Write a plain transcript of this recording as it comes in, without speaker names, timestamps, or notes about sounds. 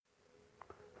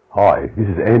Hi, this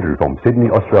is Andrew from Sydney,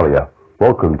 Australia.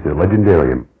 Welcome to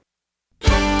Legendarium.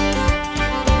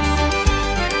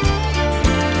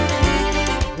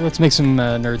 Let's make some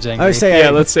nerds angry. I would say,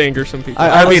 let's anger some people.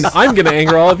 I mean, I'm going to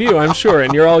anger all of you, I'm sure,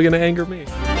 and you're all going to anger me.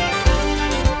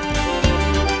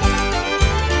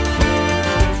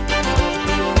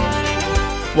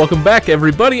 Welcome back,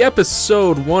 everybody.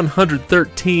 Episode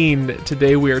 113.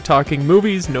 Today we are talking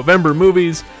movies, November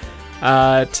movies.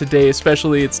 Today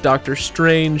especially, it's Doctor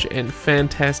Strange and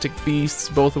Fantastic Beasts,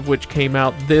 both of which came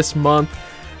out this month.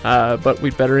 But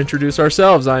we'd better introduce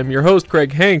ourselves. I'm your host,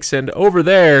 Craig Hanks, and over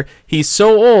there, he's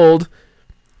so old,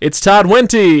 it's Todd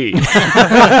Wente.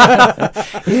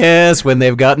 Yes, when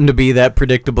they've gotten to be that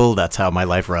predictable, that's how my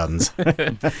life runs.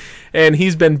 And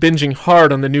he's been binging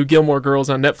hard on the new Gilmore Girls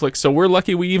on Netflix, so we're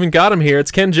lucky we even got him here.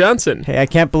 It's Ken Johnson. Hey, I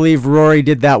can't believe Rory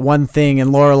did that one thing and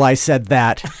Lorelai said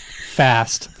that.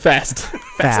 Fast.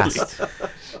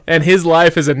 And his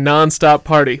life is a non-stop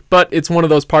party, but it's one of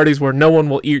those parties where no one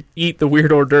will eat the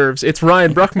weird hors d'oeuvres. It's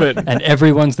Ryan Bruckman. And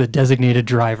everyone's the designated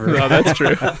driver. No, that's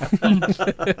true.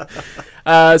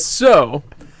 So,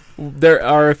 there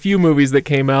are a few movies that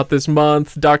came out this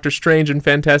month. Doctor Strange and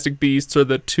Fantastic Beasts are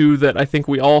the two that I think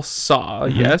we all saw,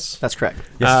 yes? That's correct.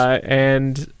 Yes.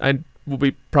 And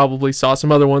we probably saw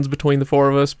some other ones between the four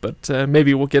of us, but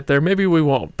maybe we'll get there, maybe we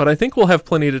won't. But I think we'll have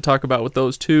plenty to talk about with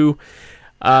those two.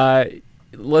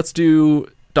 Let's do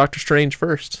Doctor Strange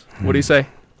first. What do you say?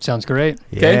 Sounds great.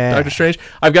 Okay, Yeah. Doctor Strange.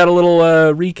 I've got a little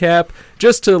recap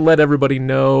just to let everybody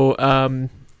know.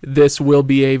 This will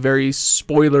be a very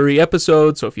spoilery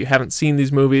episode, so if you haven't seen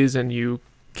these movies and you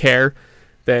care,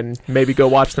 then maybe go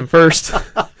watch them first.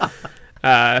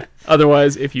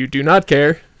 Otherwise, if you do not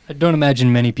care... I don't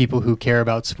imagine many people who care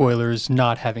about spoilers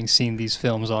not having seen these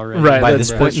films already. Right. By that's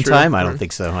this point in true. time, I don't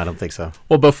think so.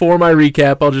 Well, before my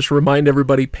recap, I'll just remind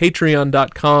everybody,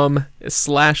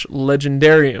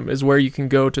 patreon.com/legendarium is where you can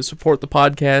go to support the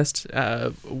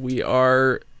podcast. We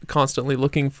are constantly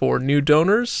looking for new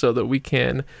donors so that we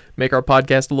can make our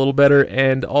podcast a little better,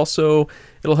 and also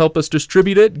it'll help us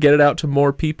distribute it, get it out to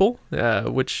more people,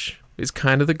 which is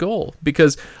kind of the goal.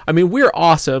 Because, I mean, we're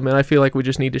awesome, and I feel like we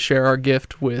just need to share our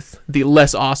gift with the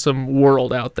less awesome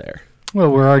world out there. Well,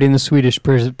 we're already in the Swedish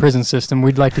prison system.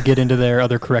 We'd like to get into their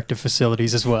other corrective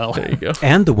facilities as well. There you go.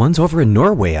 And the ones over in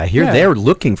Norway, I hear they're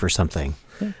looking for something.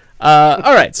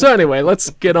 All right, so anyway, let's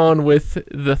get on with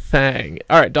the thing.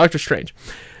 All right, Doctor Strange.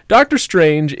 Doctor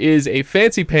Strange is a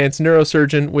fancy pants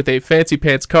neurosurgeon with a fancy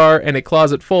pants car and a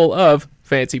closet full of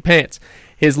fancy pants.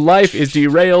 His life is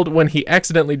derailed when he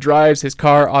accidentally drives his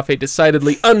car off a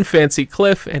decidedly unfancy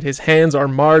cliff, and his hands are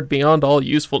marred beyond all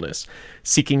usefulness.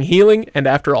 Seeking healing, and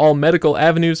after all medical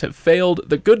avenues have failed,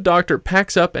 the good doctor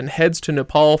packs up and heads to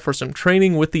Nepal for some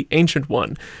training with the Ancient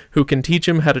One, who can teach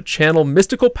him how to channel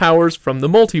mystical powers from the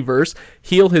multiverse,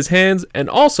 heal his hands, and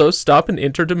also stop an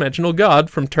interdimensional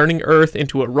god from turning Earth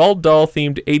into a Roald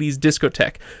Dahl-themed 80s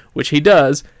discotheque, which he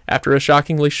does after a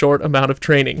shockingly short amount of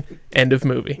training. End of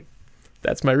movie.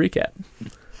 That's my recap.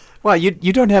 Well, you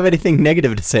don't have anything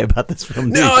negative to say about this film,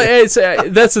 do No, you? it's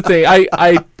that's the thing.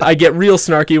 I get real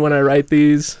snarky when I write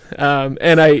these,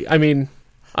 and I mean,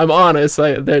 I'm honest.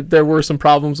 There were some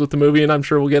problems with the movie, and I'm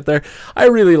sure we'll get there. I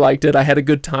really liked it. I had a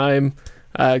good time.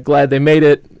 Glad they made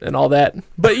it and all that.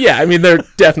 But yeah, I mean, they're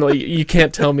definitely. You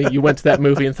can't tell me you went to that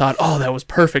movie and thought, oh, that was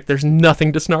perfect. There's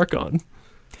nothing to snark on.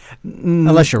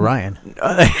 Unless you're Ryan.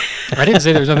 I didn't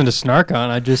say there's nothing to snark on.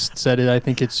 I just said it. I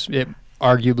think it's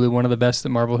arguably one of the best that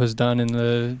Marvel has done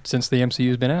since the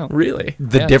MCU's been out. Really?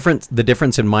 The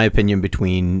difference, in my opinion,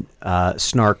 between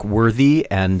snark-worthy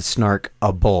and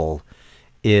snark-able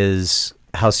is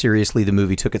how seriously the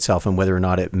movie took itself and whether or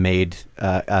not it made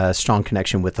a strong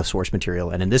connection with the source material.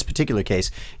 And in this particular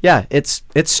case, yeah, it's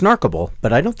snarkable,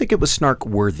 but I don't think it was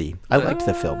snark-worthy. I liked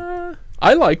the film.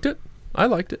 I liked it.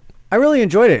 I really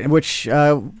enjoyed it, which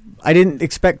I didn't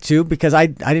expect to, because I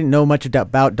didn't know much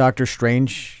about Doctor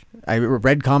Strange. I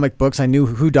read comic books. I knew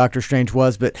who Doctor Strange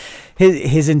was, but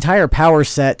his entire power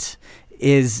set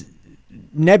is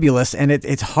nebulous, and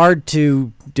it's hard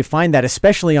to define that,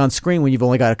 especially on screen when you've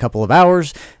only got a couple of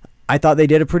hours. I thought they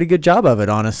did a pretty good job of it,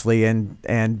 honestly, and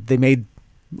they made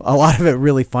a lot of it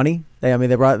really funny.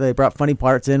 They brought funny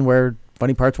parts in where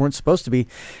funny parts weren't supposed to be.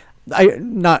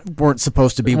 Weren't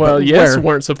supposed to be. Well, but yes,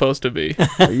 weren't supposed to be.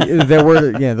 there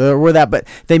were that, but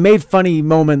they made funny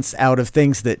moments out of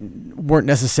things that weren't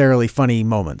necessarily funny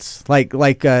moments. Like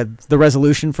the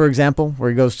Resolution, for example, where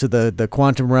he goes to the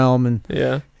quantum realm and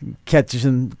catches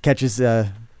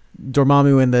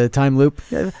Dormammu in the time loop.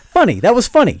 Funny. That was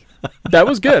funny. That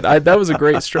was good. That was a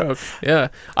great stroke. Yeah,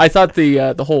 I thought the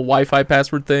whole Wi-Fi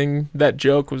password thing, that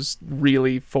joke was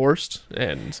really forced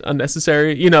and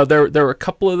unnecessary. You know, there were a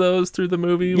couple of those through the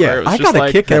movie. Yeah, where it was I just got a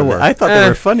like, kick out of it. I thought they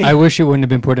were funny. I wish it wouldn't have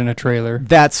been put in a trailer.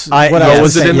 That's I- what yes, I was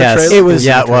was it saying. in the yes. trailer? It was.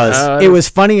 Yeah, it was. It was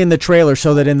funny in the trailer,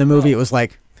 so that in the movie it was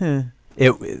like,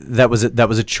 That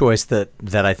was a choice that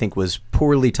I think was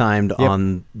poorly timed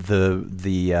on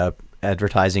the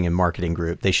advertising and marketing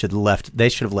group. They should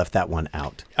have left that one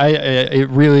out. It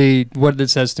really, what it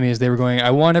says to me is they were going,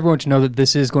 I want everyone to know that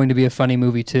this is going to be a funny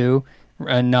movie too,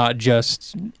 and not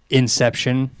just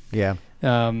Inception. yeah.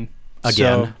 Again.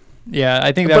 So, yeah,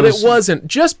 I think that But was. it wasn't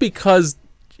just because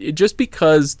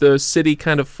the city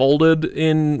kind of folded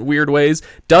in weird ways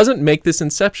doesn't make this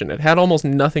Inception. It had almost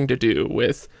nothing to do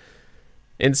with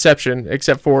Inception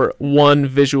except for one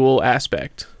visual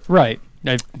aspect. Right.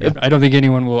 I don't think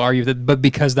anyone will argue that, but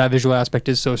because that visual aspect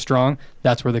is so strong,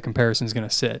 that's where the comparison is going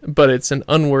to sit. But it's an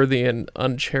unworthy and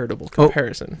uncharitable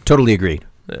comparison. Totally agreed.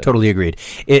 Yeah. Totally agreed.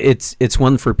 It's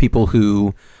one for people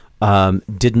who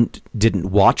didn't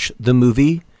watch the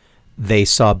movie. They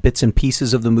saw bits and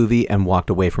pieces of the movie and walked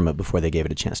away from it before they gave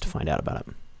it a chance to find out about it.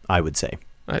 I would say.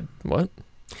 What?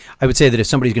 I would say that if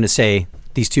somebody's going to say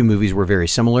these two movies were very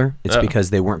similar, it's because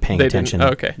they weren't paying They attention.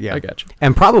 didn't. Okay, Yeah. I got you.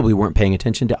 And probably weren't paying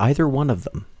attention to either one of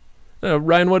them.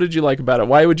 Ryan, what did you like about it?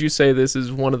 Why would you say this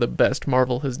is one of the best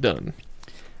Marvel has done?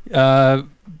 For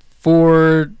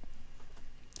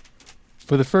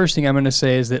the first thing I'm going to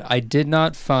say is that I did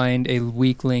not find a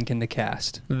weak link in the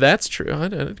cast. That's true.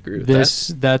 I'd agree with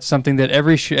that. That's something that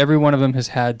every one of them has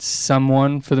had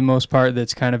someone, for the most part,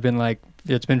 that's kind of been like,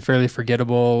 it's been fairly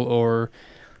forgettable or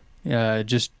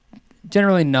just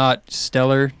generally not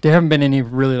stellar. There haven't been any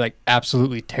really like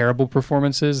absolutely terrible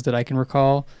performances that I can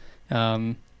recall.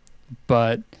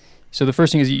 But so the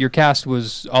first thing is your cast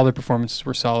was, all their performances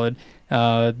were solid.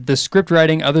 The script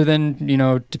writing, other than,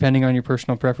 depending on your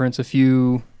personal preference, a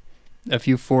few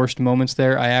forced moments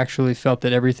there, I actually felt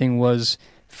that everything was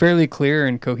fairly clear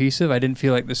and cohesive. I didn't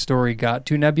feel like the story got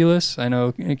too nebulous. I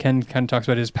know Ken kind of talks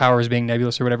about his powers being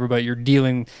nebulous or whatever, but you're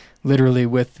dealing literally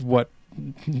with what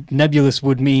nebulous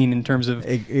would mean in terms of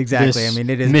Exactly. this I mean,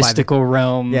 it is mystical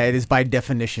realm. Yeah, it is by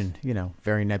definition,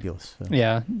 very nebulous. So.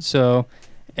 Yeah. So,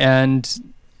 and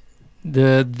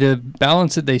the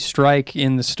balance that they strike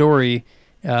in the story,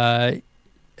 I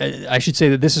should say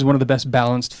that this is one of the best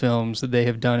balanced films that they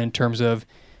have done in terms of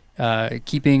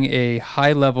keeping a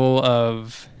high level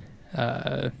of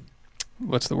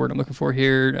what's the word I'm looking for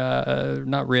here?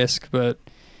 Not risk, but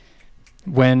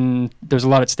when there's a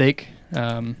lot at stake.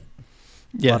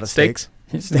 Yeah, A lot of stakes.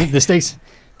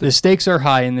 the stakes are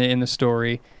high in the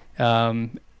story,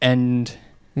 and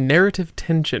Narrative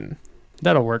tension.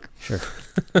 that'll work. Sure.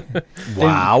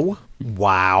 Wow.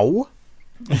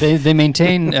 They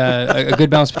maintain a good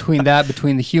balance between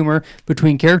the humor,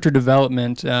 between character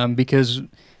development, because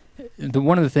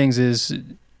one of the things is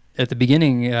at the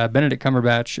beginning, Benedict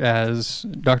Cumberbatch as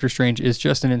Doctor Strange is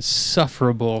just an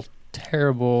insufferable,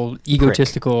 terrible,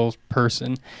 egotistical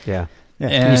person. Yeah. Yeah.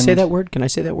 Can you say And- that word? Can I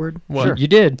say that word? What? Sure. You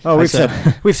did. Oh,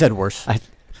 I we've said worse.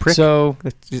 Prick? So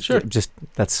Sure. Just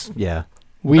that's yeah.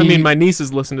 we. I mean, my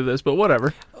nieces listen to this, but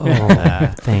whatever.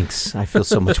 Oh, thanks. I feel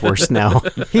so much worse now.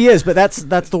 He is, but that's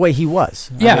the way he was.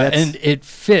 I mean, yeah, that's- and it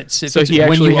fits. It So fits he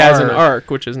when actually you has an are-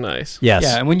 arc, which is nice. Yes.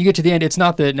 Yeah, and when you get to the end, it's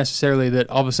not that necessarily that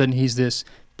all of a sudden he's this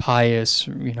pious,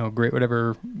 great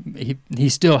whatever. He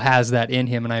still has that in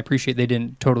him, and I appreciate they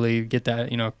didn't totally get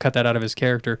that, cut that out of his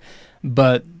character.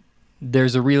 But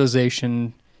there's a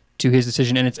realization to his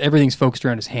decision, and everything's focused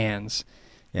around his hands.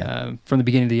 Yeah. From the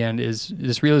beginning to the end is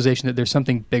this realization that there's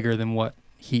something bigger than what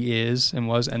he is and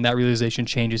was, and that realization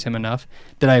changes him enough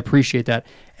that I appreciate that.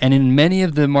 And in many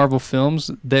of the Marvel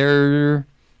films,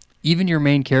 even your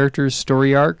main characters'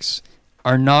 story arcs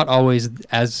are not always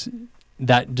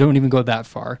don't even go that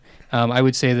far. I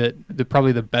would say that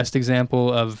probably the best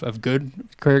example of good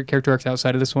character arcs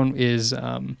outside of this one is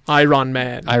Iron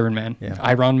Man. Iron Man. Yeah.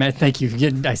 Iron Man, thank you.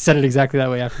 I said it exactly that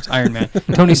way afterwards. Iron Man.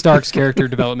 Tony Stark's character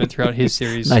development throughout his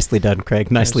series. Nicely done,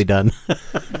 Craig. Nicely done.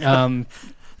 Um,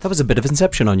 That was a bit of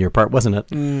Inception on your part, wasn't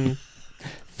it?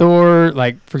 Thor,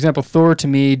 for example, Thor to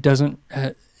me doesn't.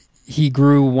 He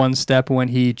grew one step when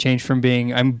he changed from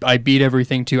being I beat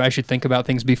everything to I should think about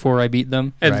things before I beat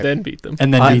them and Right. then beat them.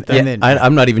 and then beat them.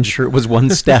 I'm not even sure it was one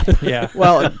step. Yeah.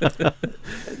 Well,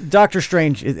 Doctor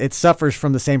Strange, it suffers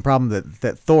from the same problem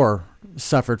that Thor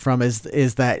suffered from, is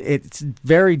that it's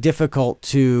very difficult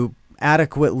to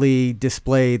adequately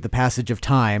display the passage of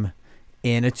time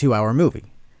in a 2-hour movie.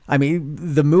 I mean,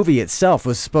 the movie itself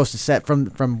was supposed to set from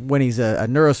when he's a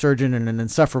neurosurgeon and an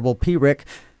insufferable P-Rick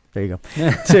There you go.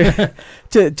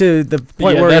 to the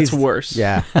point Yeah, where that's he's worse.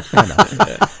 Yeah. I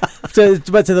know.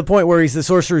 But to the point where he's the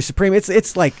Sorcerer Supreme,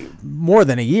 it's like more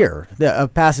than a year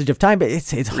of passage of time. But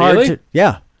it's hard Really? to.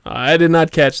 Yeah. I did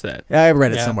not catch that. I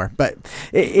read it Yeah. somewhere, but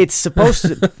it's supposed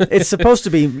to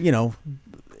be,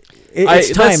 it's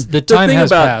time. The time thing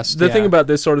has about, passed. The yeah. thing about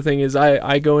this sort of thing is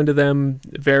I go into them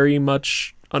very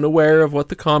much unaware of what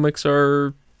the comics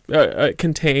are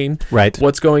contain, Right.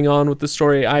 what's going on with the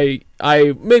story. I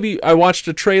watched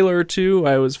a trailer or two.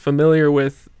 I was familiar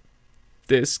with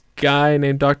this guy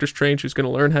named Doctor Strange who's going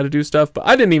to learn how to do stuff, but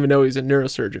I didn't even know he's a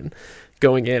neurosurgeon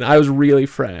going in. I was really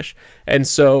fresh, and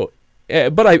so,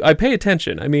 but I pay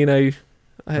attention. I mean, Right.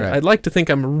 I'd like to think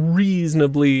I'm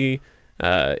reasonably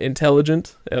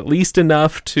intelligent, at least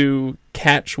enough to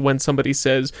catch when somebody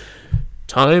says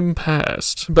time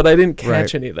passed, but I didn't catch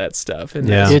Right. any of that stuff. And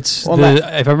Yeah. It's Well,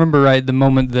 if I remember right, the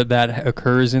moment that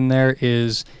occurs in there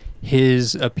is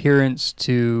his appearance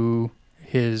to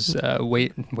his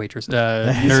waitress,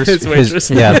 nurse, his waitress,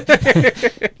 Yeah.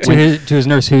 to his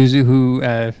nurse who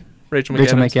Rachel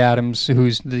Rachel McAdams. McAdams,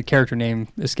 who's the character name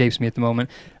escapes me at the moment,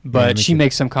 but me she too.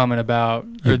 makes some comment about,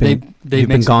 or You've they been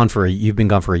make some, gone for a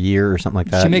year or something like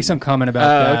that. she makes some comment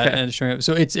about that, okay. and showing up.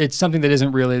 So it's something that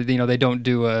isn't really, they don't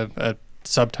do a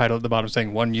subtitle at the bottom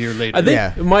saying 1 year later. I think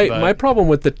Yeah. my problem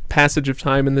with the passage of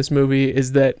time in this movie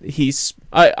is that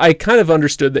I kind of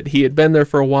understood that he had been there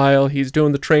for a while. He's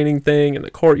doing the training thing in the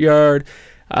courtyard,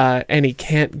 and he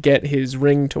can't get his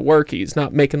ring to work. He's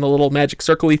not making the little magic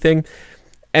circle-y thing.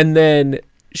 And then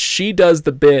she does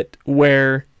the bit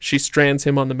where she strands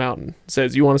him on the mountain,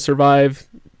 says, "You want to survive?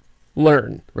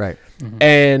 Learn." Right. Mhm.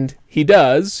 And he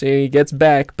does, and he gets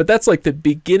back. But that's like the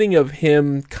beginning of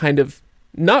him kind of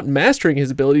not mastering his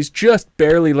abilities, just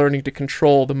barely learning to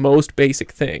control the most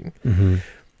basic thing. Mhm.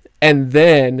 And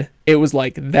then it was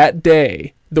like that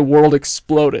day, the world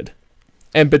exploded.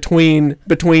 And between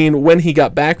when he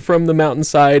got back from the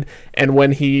mountainside and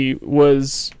when he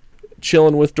was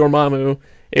chilling with Dormammu,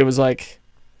 it was like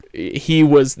he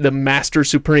was the master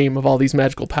supreme of all these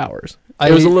magical powers.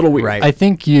 It was a little weird. Right. I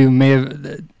think you may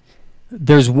have.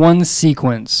 There's one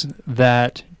sequence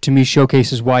that to me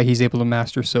showcases why he's able to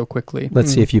master so quickly.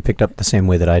 Let's see if you picked up the same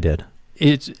way that I did.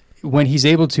 It's when he's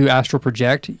able to astral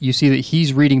project. You see that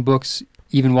he's reading books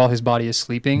even while his body is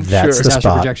sleeping. That's Sure. the His astral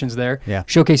spot. projection's there, Yeah.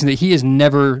 showcasing that he has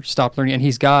never stopped learning, and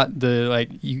he's got the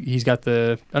he's got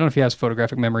the. I don't know if he has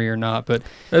photographic memory or not, but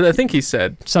I think he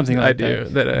said something like I that. do.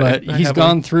 That But I he's have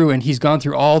gone one.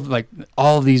 through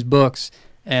all of these books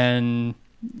and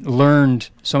learned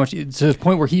so much to the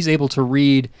point where he's able to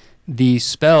read the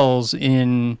spells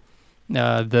in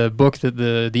the book that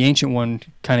the ancient one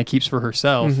kind of keeps for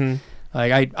herself. Mhm.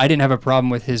 Like I didn't have a problem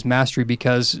with his mastery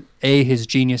because his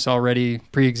genius already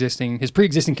his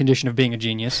pre-existing condition of being a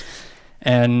genius,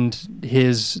 and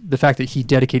the fact that he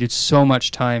dedicated so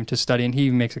much time to study, and he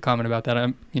even makes a comment about that.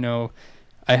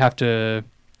 I have to.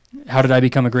 How did I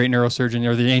become a great neurosurgeon?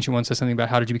 Or the ancient one says something about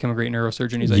how did you become a great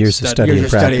neurosurgeon? He's like, Years of study Years and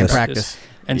of study and practice. practice.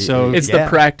 And so It's Yeah. the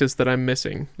practice that I'm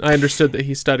missing. I understood that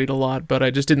he studied a lot, but I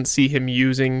just didn't see him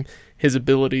using his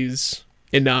abilities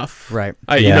enough. Right.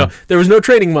 Yeah. There was no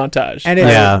training montage. And it's,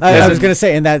 Yeah. I was going to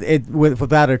say, and that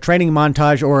without a training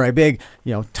montage or a big,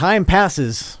 time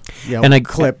passes, And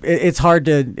clip, it's hard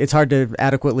to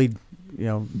adequately,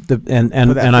 And Put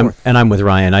that forth. I'm with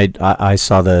Ryan. I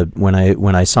saw when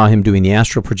I saw him doing the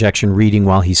astral projection, reading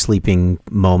while he's sleeping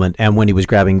moment, and when he was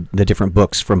grabbing the different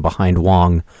books from behind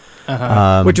Wong,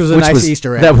 Which was a nice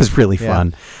Easter egg. That was really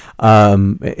Yeah.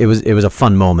 fun. It was a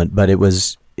fun moment, but it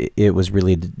was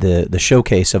really the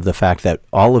showcase of the fact that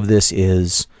all of this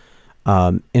is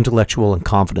intellectual and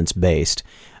confidence based,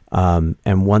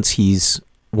 and once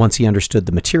he understood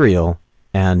the material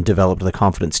and developed the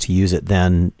confidence to use it,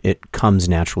 then it comes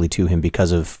naturally to him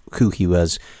because of who he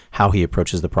was, how he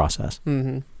approaches the process.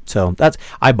 Mm-hmm. So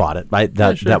I bought it.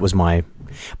 That was my.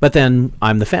 But then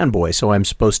I'm the fanboy, so I'm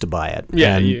supposed to buy it.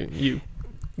 Yeah, And-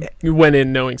 you went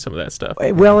in knowing some of that stuff.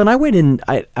 well, and I went in.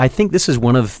 I think this is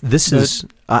one of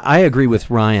I agree with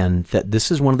Ryan that this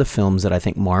is one of the films that I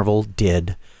think Marvel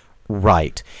did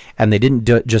right, and they didn't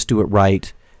just do it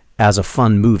right as a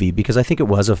fun movie, because I think it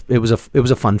was a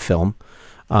fun film.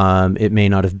 It may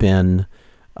not have been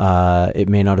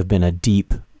a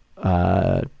deep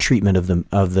treatment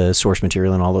of the source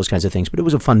material and all those kinds of things, but it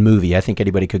was a fun movie. I think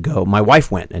anybody could go. My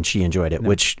wife went and she enjoyed it,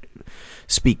 which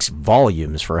speaks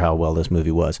volumes for how well this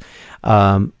movie was.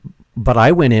 But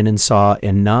I went in and saw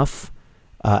enough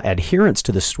adherence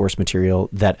to the source material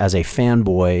that as a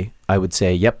fanboy, I would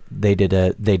say, yep, they did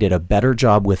a better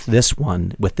job with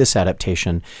this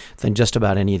adaptation than just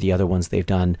about any of the other ones they've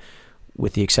done,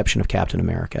 with the exception of Captain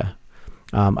America.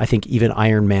 I think even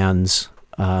Iron Man's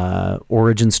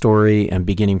origin story and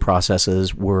beginning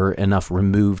processes were enough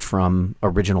removed from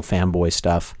original fanboy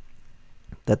stuff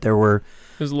that there were.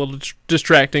 It was a little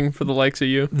distracting for the likes of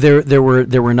you. There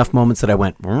were enough moments that I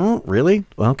went, really?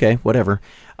 Well, okay, whatever.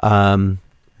 I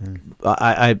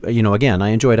again, I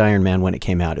enjoyed Iron Man when it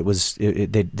came out. They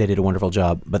did a wonderful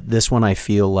job. But this one, I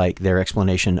feel like their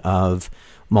explanation of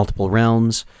multiple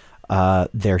realms,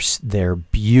 their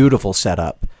beautiful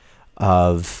setup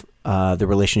of the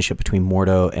relationship between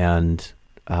Mordo and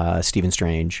Stephen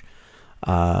Strange,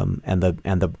 and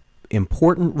the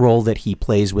important role that he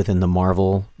plays within the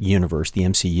Marvel universe, the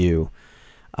MCU,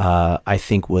 I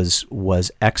think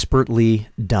was expertly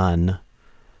done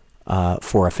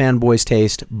for a fanboy's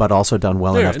taste, but also done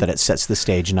well enough that it sets the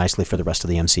stage nicely for the rest of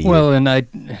the MCU. Well, and I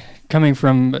can't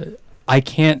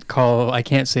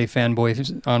say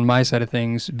fanboy on my side of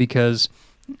things, because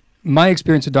my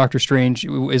experience with Doctor Strange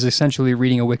is essentially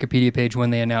reading a Wikipedia page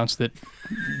when they announced that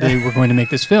they were going to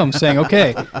make this film, saying,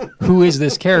 okay, who is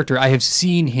this character? I have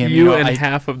seen him.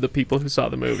 Half of the people who saw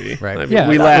the movie. Right. I mean, Yeah.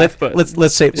 we laughed, but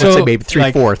let's say maybe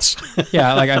 3/4.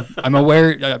 Yeah, like I'm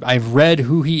aware. I've read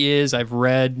who he is. I've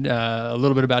read a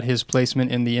little bit about his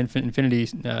placement in the Infinity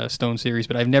Stone series,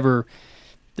 but I've never,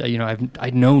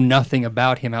 I know nothing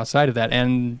about him outside of that.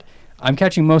 And I'm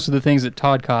catching most of the things that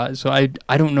Todd caught, so I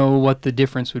don't know what the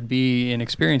difference would be in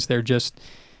experience there, just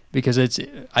because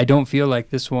I don't feel like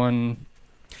this one.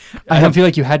 I don't feel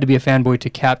like you had to be a fanboy to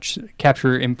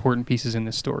capture important pieces in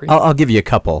this story. I'll give you a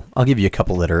couple. I'll give you a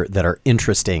couple that are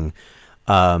interesting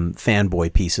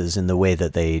fanboy pieces in the way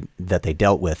that they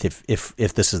dealt with. If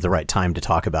this is the right time to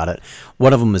talk about it,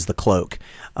 one of them is the cloak.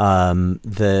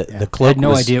 The cloak. I had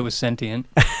no idea it was sentient.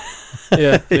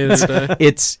 yeah,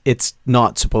 it's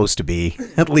not supposed to be,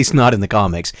 at least not in the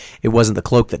comics. It wasn't the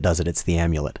cloak that does it; it's the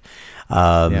amulet.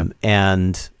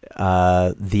 And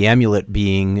the amulet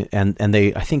being, and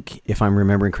they, I think, if I'm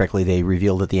remembering correctly, they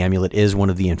revealed that the amulet is one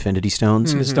of the Infinity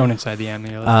Stones. The stone inside the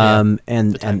amulet.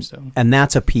 And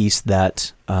that's a piece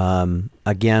that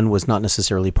again was not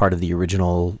necessarily part of the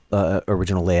original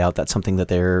layout. That's something that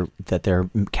they're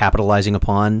capitalizing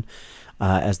upon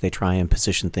as they try and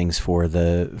position things for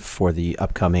the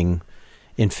upcoming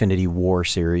Infinity War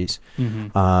series.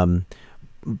 Mm-hmm.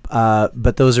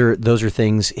 But those are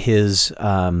things.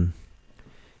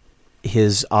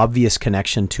 His obvious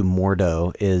connection to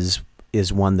Mordo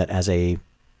is one that, as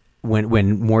when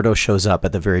Mordo shows up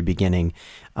at the very beginning,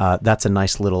 that's a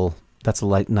nice little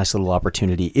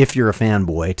opportunity if you're a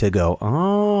fanboy to go,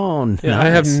 oh, nice. Yeah, I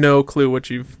have no clue what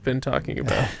you've been talking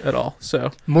about at all.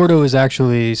 So Mordo is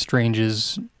actually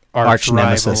Strange's arch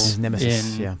nemesis.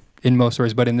 in most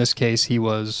stories, but in this case, he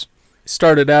was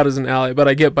started out as an ally, but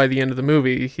I get by the end of the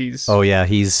movie he's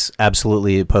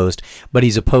absolutely opposed, but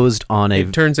he's opposed on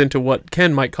it turns into what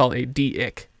Ken might call a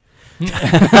D-ick.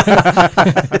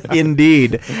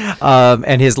 Indeed.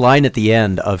 And his line at the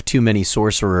end of "too many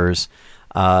sorcerers"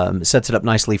 sets it up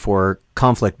nicely for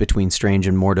conflict between Strange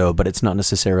and Mordo, but it's not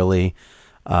necessarily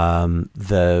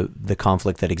the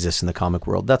conflict that exists in the comic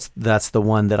world. That's the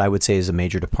one that I would say is a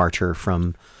major departure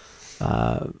from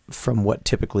what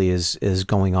typically is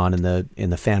going on in the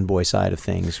fanboy side of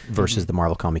things versus the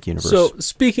Marvel comic universe. So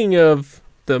speaking of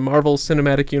the Marvel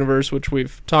Cinematic Universe, which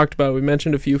we've talked about, we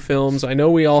mentioned a few films. I know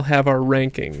we all have our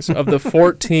rankings of the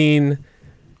 14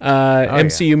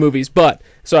 MCU movies, but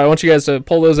so I want you guys to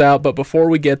pull those out. But before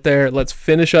we get there, let's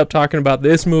finish up talking about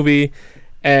this movie.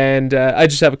 And I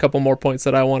just have a couple more points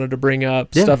that I wanted to bring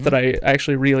up, stuff that I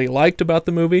actually really liked about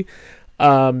the movie.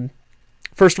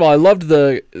 First of all, I loved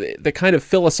the kind of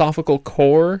philosophical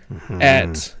core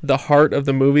at the heart of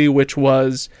the movie, which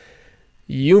was,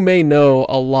 you may know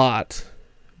a lot,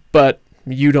 but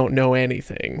you don't know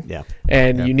anything. Yeah.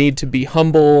 And you need to be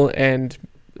humble and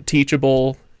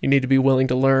teachable. You need to be willing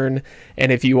to learn.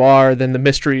 And if you are, then the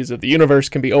mysteries of the universe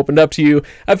can be opened up to you.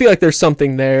 I feel like there's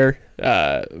something there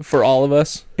for all of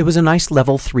us. It was a nice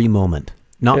level 3 moment.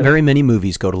 Not very many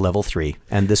movies go to level 3,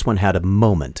 and this one had a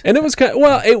moment. And it was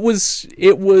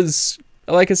it was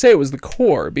like I say, it was the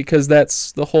core, because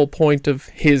that's the whole point of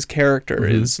his character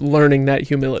is learning that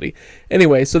humility.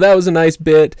 Anyway, so that was a nice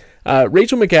bit.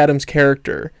 Rachel McAdams'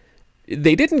 character,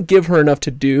 they didn't give her enough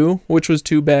to do, which was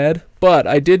too bad. But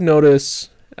I did notice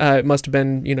it must have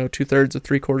been 2/3 or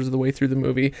 3/4 of the way through the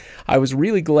movie. I was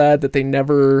really glad that they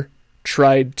never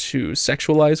tried to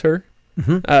sexualize her.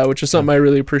 Which is something I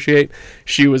really appreciate.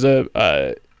 She was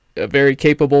a very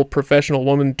capable professional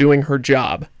woman doing her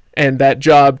job, and that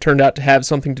job turned out to have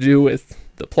something to do with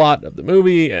the plot of the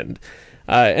movie, and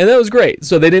that was great.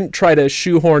 So they didn't try to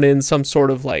shoehorn in some sort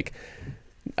of like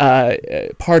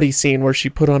party scene where she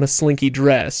put on a slinky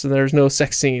dress, and there's no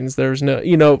sex scenes. There's no,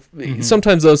 Mm-hmm.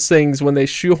 sometimes those things, when they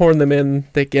shoehorn them in,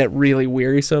 they get really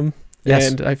wearisome.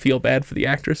 Yes. And I feel bad for the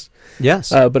actress. Yes.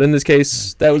 But in this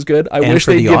case, that was good. I And wish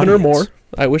for they'd the given her audience. more.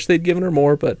 I wish they'd given her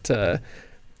more, but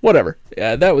whatever.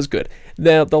 Yeah, that was good.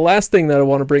 Now, the last thing that I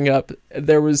want to bring up,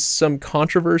 there was some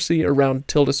controversy around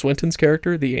Tilda Swinton's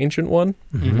character, the ancient one,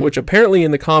 Mhm. which apparently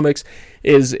in the comics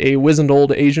is a wizened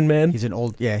old Asian man, He's an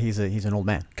old he's an old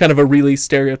man. kind of a really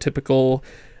stereotypical.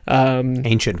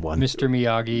 Ancient one. Mr.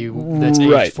 Miyagi, that's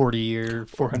Right. aged 40 or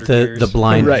 400 The years. the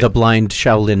blind Right. the blind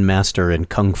Shaolin master in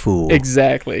Kung Fu.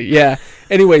 Exactly. Yeah.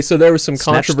 Anyway, so there was some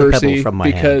Snatch the controversy pebble from my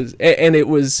because, and it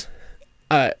was,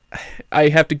 I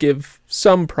have to give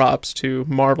some props to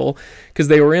Marvel because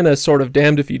they were in a sort of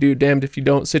damned if you do, damned if you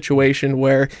don't situation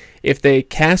where if they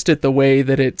cast it the way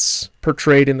that it's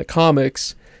portrayed in the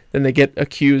comics, then they get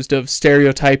accused of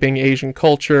stereotyping Asian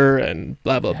culture and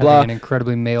blah blah Having blah. an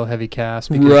incredibly male-heavy cast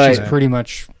because Right. she's pretty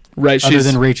much, Right. other She's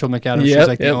than Rachel McAdams, Yep, she's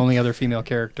like yep. the only other female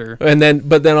character. but then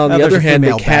on the There's other a hand, they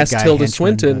female bad cast guy Tilda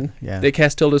henchman, Swinton. but, yeah. They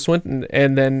cast Tilda Swinton,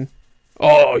 and then,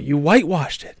 oh, you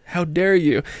whitewashed it. How dare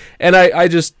you? And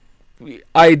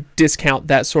I discount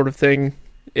that sort of thing.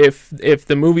 If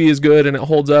the movie is good and it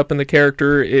holds up and the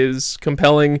character is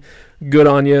compelling, good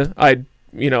on you. I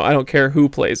don't care who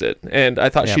plays it. And I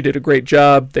thought Yep. she did a great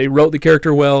job. They wrote the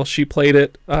character well. She played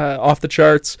it off the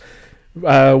charts.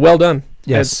 Well done.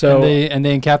 Yes. And so and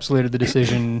they encapsulated the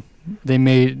decision they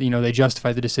made. They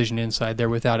justified the decision inside there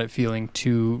without it feeling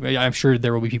too. I'm sure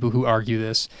there will be people who argue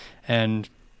this, and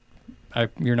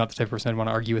you're not the type of person I'd want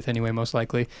to argue with anyway, most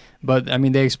likely. But I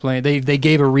mean, they explained, they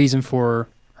gave a reason for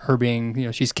her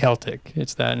being, she's Celtic.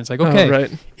 It's that, and it's like, okay,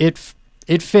 right.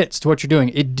 it fits to what you're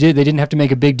doing. They didn't have to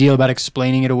make a big deal about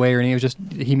explaining it away or anything. It was just,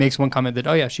 he makes one comment that,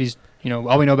 oh yeah, she's,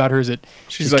 all we know about her is that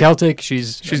she's like, Celtic.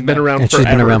 She's been around And forever.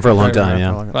 she's been around for a long Forever. time,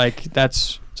 yeah. Like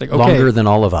it's like, okay, Longer than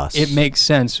all of us. it makes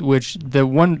sense. Which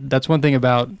that's one thing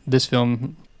about this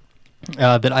film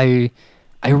that I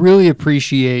really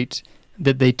appreciate,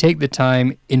 that they take the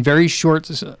time in very short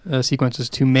sequences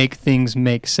to make things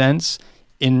make sense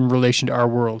in relation to our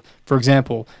world. For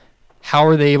example, how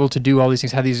are they able to do all these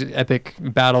things, have these epic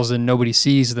battles and nobody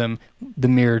sees them? The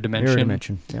mirror dimension. Mirror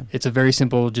dimension. Yeah. It's a very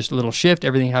simple, just a little shift.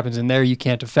 Everything happens in there. You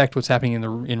can't affect what's happening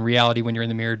in reality when you're in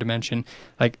the mirror dimension.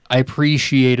 Like, I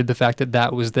appreciated the fact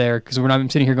that was there, because I'm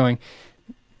sitting here going,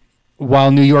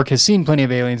 while New York has seen plenty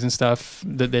of aliens and stuff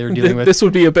that they were dealing with, This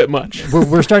would be a bit much.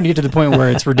 we're starting to get to the point where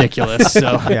it's ridiculous.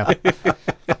 So Yeah.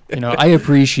 I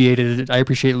appreciated it. I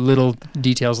appreciate little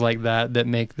details like that that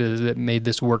made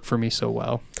this work for me so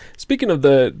well. Speaking of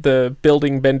the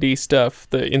building bendy stuff,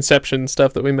 the Inception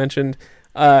stuff that we mentioned,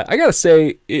 I gotta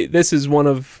say, this is one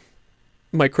of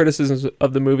my criticisms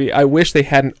of the movie. I wish they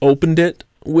hadn't opened it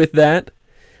with that.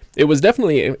 It was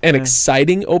definitely an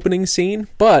exciting opening scene,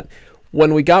 but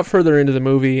when we got further into the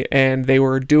movie and they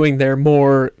were doing their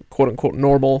more quote-unquote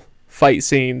normal fight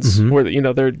scenes, Mhm.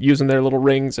 where they're using their little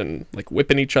rings and like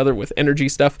whipping each other with energy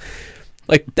stuff,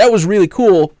 like that was really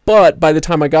cool, but by the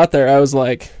time I got there I was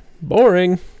like,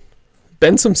 boring.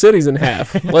 Bend some cities in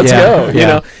half. Let's Yeah,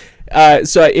 go. yeah.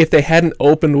 So if they hadn't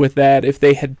opened with that, if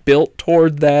they had built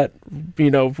toward that,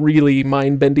 really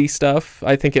mind-bendy stuff,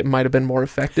 I think it might have been more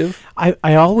effective.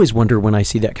 I always wonder when I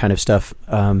see that kind of stuff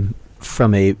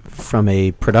from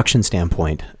a production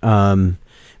standpoint.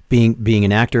 Being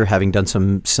an actor, having done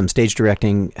some stage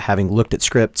directing, having looked at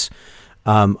scripts,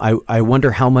 I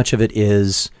wonder how much of it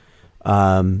is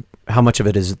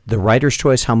the writer's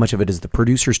choice, how much of it is the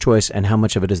producer's choice, and how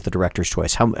much of it is the director's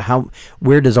choice.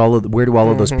 Where do all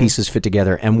of those pieces fit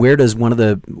together, and where does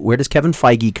Kevin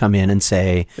Feige come in and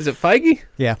say, Is it Feige?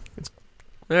 Yeah.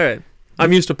 All right.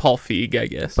 I'm used to Paul Feig, I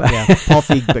guess. Yeah. Paul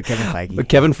Feig, but Kevin Feige. But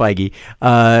Kevin Feige,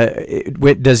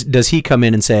 does he come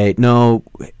in and say, no,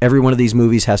 every one of these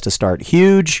movies has to start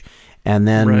huge, and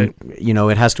then Right.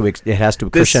 it has to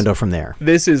crescendo from there?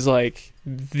 This is like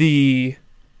the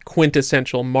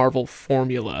quintessential Marvel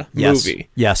formula movie.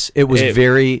 Yes, it was It-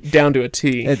 very Down to a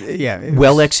T. It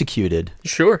well was- executed,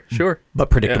 Sure. but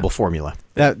predictable formula.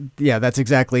 That's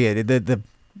exactly it. The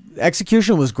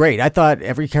execution was great. I thought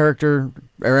every character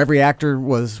or every actor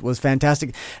was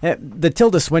fantastic. The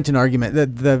Tilda Swinton argument,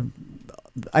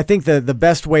 I think the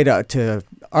best way to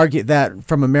argue that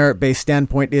from a merit-based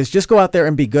standpoint is just go out there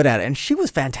and be good at it. And she was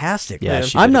fantastic. Yeah,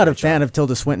 she did I'm a not a great fan job. of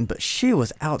Tilda Swinton, but she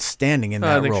was outstanding in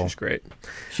I that think role. she's great.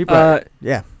 She brought,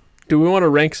 Do we want to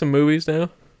rank some movies now?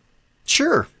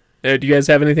 Sure. Do you guys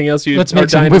have anything else you Let's are make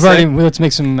some. dying to say? Let's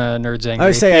make some nerds angry. I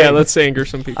would say Let's anger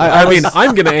some people. I I mean, was-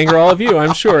 I'm going to anger all of you,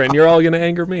 I'm sure, and you're all going to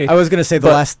anger me. I was going to say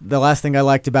But- the last thing I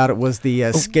liked about it was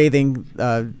the scathing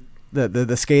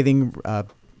the scathing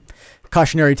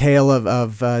cautionary tale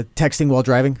of texting while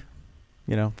driving.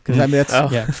 You know, because I mean that's Oh.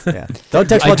 Yeah. yeah. Don't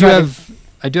text I while do driving.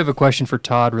 I do have a question for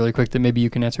Todd, really quick, that maybe you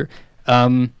can answer.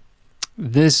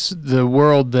 The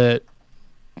world that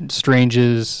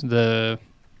Strange's the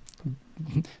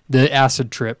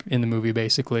acid trip in the movie,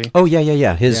 basically. Oh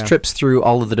yeah. His Yeah. trips through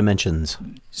all of the dimensions.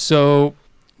 So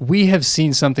we have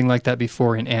seen something like that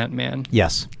before in Ant-Man.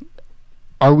 Yes.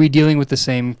 Are we dealing with the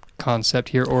same concept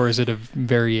here, or is it a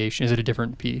variation? Is it a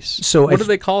different piece? So What do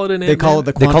they call it in They call it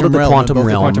the They quantum called it the realm. quantum in both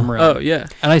realm. Quantum realm. Oh, yeah.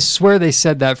 And I swear they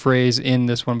said that phrase in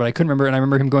this one, but I couldn't remember. And I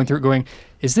remember him going through it going,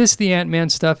 is this the Ant-Man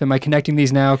stuff? Am I connecting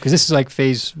these now? Because this is like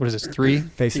phase, what is this, 3?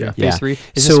 Phase three. Yeah. Yeah. Phase 3?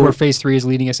 Is So- this where phase 3 is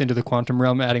leading us into the quantum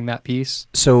realm, adding that piece?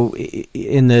 So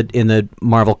in the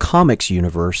Marvel Comics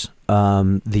universe,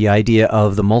 the idea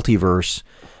of the multiverse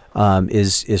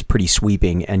is pretty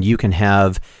sweeping, and you can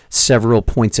have several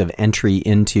points of entry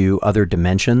into other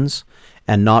dimensions,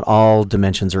 and not all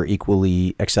dimensions are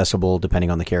equally accessible depending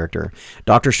on the character.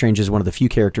 Doctor Strange is one of the few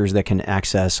characters that can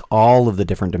access all of the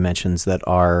different dimensions that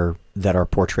are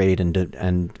portrayed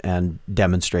and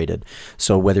demonstrated.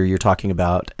 So whether you're talking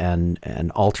about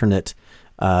an alternate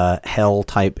hell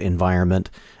type environment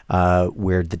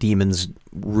where the demons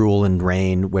rule and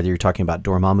reign, whether you're talking about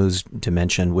Dormammu's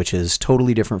dimension, which is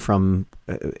totally different from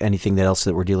anything else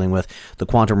that we're dealing with, the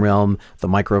quantum realm, the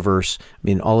microverse. I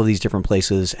mean, all of these different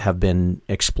places have been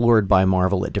explored by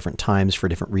Marvel at different times for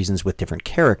different reasons with different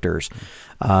characters,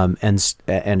 and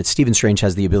Stephen Strange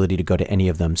has the ability to go to any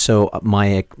of them. So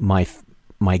my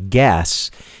guess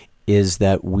is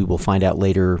that we will find out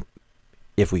later,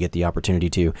 if we get the opportunity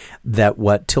to, that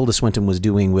what Tilda Swinton was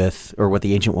doing with, or what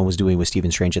the Ancient One was doing with Stephen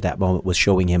Strange at that moment, was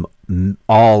showing him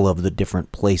all of the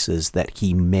different places that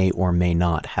he may or may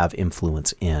not have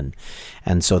influence in.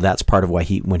 And so that's part of why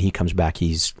when he comes back,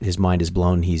 his mind is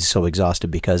blown. He's so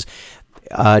exhausted because,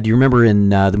 do you remember in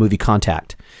the movie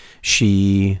Contact,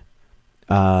 she...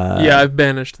 Yeah, I've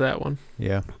banished that one.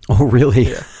 Yeah. Oh, really?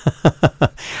 Yeah.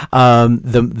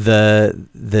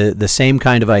 The same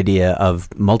kind of idea of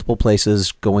multiple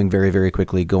places going very, very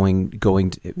quickly,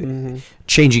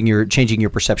 changing your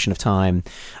perception of time.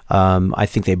 I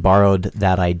think they borrowed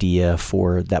that idea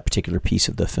for that particular piece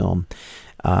of the film,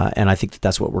 and I think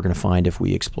that's what we're going to find if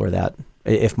we explore that.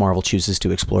 If Marvel chooses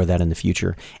to explore that in the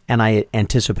future, and I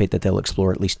anticipate that they'll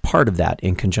explore at least part of that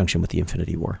in conjunction with the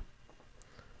Infinity War.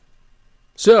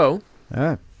 So, All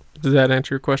right. does that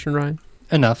answer your question, Ryan?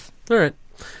 Enough. All right.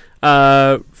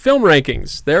 Film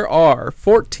rankings. There are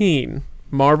 14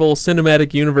 Marvel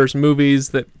Cinematic Universe movies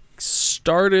that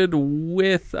started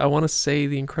with, I want to say,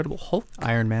 The Incredible Hulk.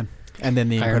 Iron Man, and then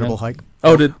the Iron Incredible Man.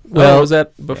 Hulk. Well, was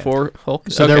that before Hulk?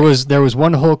 So Okay. there was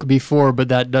one Hulk before, but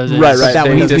that doesn't. Right. That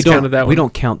They one- discounted that We one.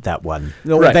 don't count that one.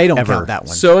 No, Right. they don't Ever. count that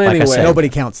one. So Like I anyway, said. Nobody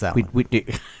counts that one.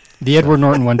 The Edward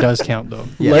Norton one does count, though.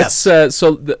 Yes.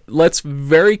 Let's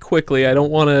very quickly. I don't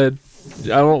want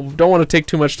to take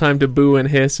too much time to boo and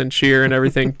hiss and cheer and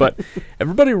everything, but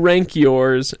everybody rank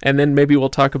yours, and then maybe we'll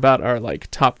talk about our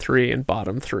top 3 and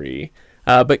bottom 3.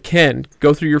 But Ken,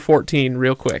 go through your 14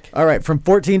 real quick. All right, from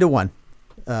 14 to 1.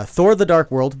 Thor: The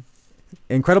Dark World,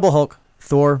 Incredible Hulk,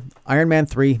 Thor, Iron Man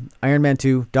 3, Iron Man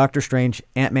 2, Doctor Strange,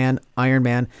 Ant-Man, Iron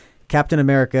Man, Captain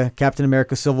America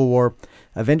Civil War,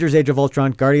 Avengers: Age of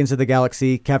Ultron, Guardians of the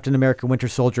Galaxy, Captain America: Winter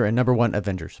Soldier, and number 1,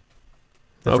 Avengers.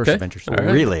 The first Okay. Avengers. All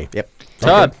right. Really? Yep.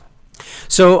 Todd.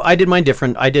 So I did mine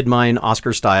different. I did mine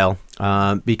Oscar style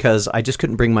because I just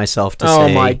couldn't bring myself to Oh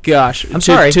say. my gosh! I'm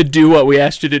sorry. to do what we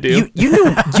asked you to do.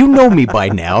 You know me by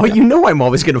now. You know I'm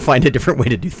always going to find a different way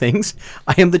to do things.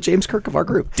 I am the James Kirk of our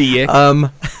group. Dick.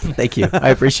 Thank you. I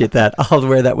appreciate that. I'll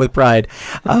wear that with pride.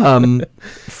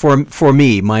 For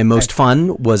me, my most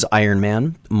fun was Iron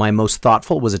Man. My most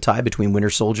thoughtful was a tie between Winter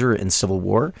Soldier and Civil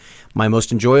War. My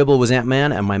most enjoyable was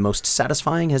Ant-Man, and my most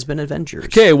satisfying has been Avengers.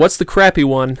 Okay, what's the crappy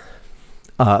one?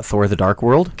 Thor: The Dark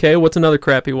World. Okay, what's another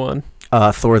crappy one?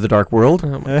 Thor: The Dark World.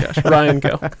 Oh my gosh, Ryan,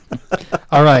 go.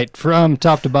 All right, from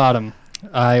top to bottom,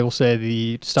 I will say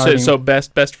the starting So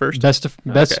best first. best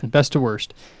Okay. to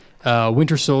worst.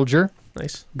 Winter Soldier,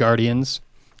 Nice. Guardians,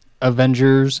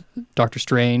 Avengers, Doctor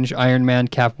Strange, Iron Man,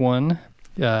 Cap 1,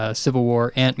 Civil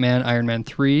War, Ant-Man, Iron Man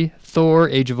 3, Thor,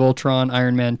 Age of Ultron,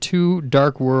 Iron Man 2,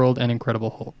 Dark World, and Incredible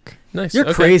Hulk. Nice. You're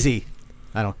okay. crazy.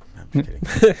 I'm kidding.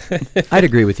 I'd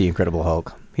agree with the Incredible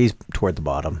Hulk. He's toward the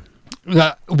bottom.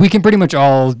 We can pretty much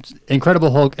all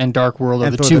Incredible Hulk and Dark World are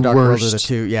And the Thor: two The Dark World worst are the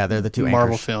two. Yeah, they're the two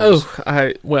Marvel anchors. films.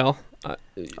 Oh,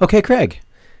 Okay, Craig.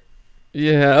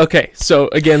 yeah. Okay, so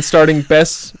again, starting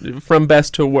from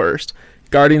best to worst: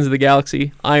 Guardians of the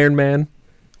Galaxy, Iron Man,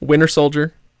 Winter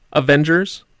Soldier,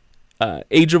 Avengers,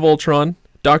 Age of Ultron,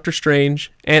 Doctor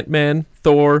Strange, Ant-Man,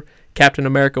 Thor, Captain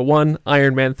America 1,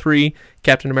 Iron Man 3,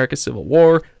 Captain America Civil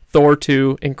War, Thor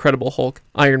 2, Incredible Hulk,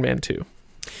 Iron Man 2.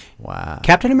 Wow.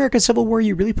 Captain America Civil War,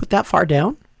 you really put that far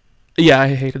down? Yeah,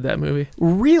 I hated that movie.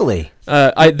 Really?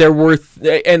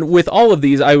 And with all of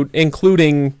these,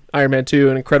 including Iron Man 2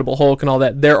 and Incredible Hulk and all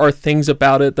that, there are things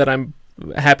about it that I'm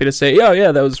happy to say, oh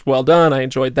yeah, that was well done. I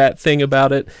enjoyed that thing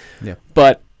about it. Yeah.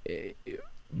 But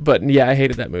yeah, I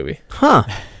hated that movie. Huh.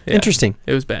 Yeah, Interesting.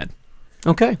 It was bad.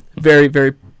 Okay. Very,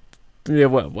 very, yeah,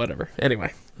 well, whatever.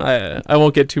 Anyway, I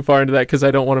won't get too far into that because I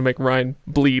don't want to make Ryan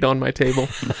bleed on my table.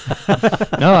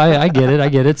 No, I get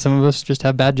it. Some of us just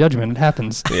have bad judgment. It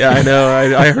happens. Yeah, I know.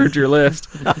 I heard your list.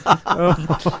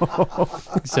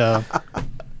 So,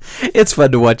 It's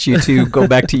fun to watch you two go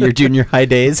back to your junior high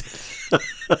days.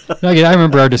 no, again, I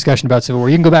remember our discussion about Civil War.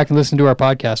 You can go back and listen to our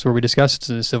podcast where we discussed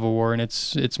the Civil War and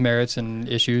its merits and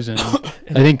issues. And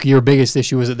I think your biggest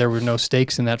issue was that there were no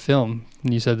stakes in that film.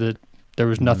 And you said that there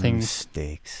was nothing.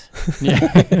 Mistakes. Yeah.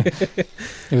 It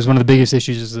was one of the biggest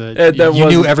issues is that That you knew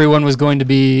wasn't- everyone was going to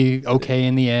be okay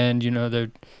in the end. You know,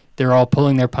 they're all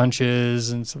pulling their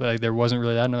punches and so like there wasn't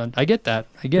really that. No, I get that.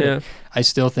 I get it. I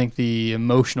still think the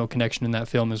emotional connection in that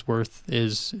film is worth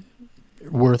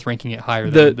ranking it higher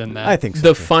than that. I think so. The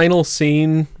too. final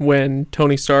scene when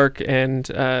Tony Stark and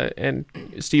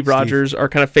Steve Rogers are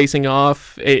kind of facing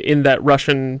off in that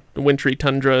Russian wintry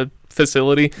tundra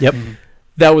facility. Yep. Mhm.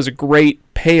 That was a great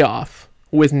payoff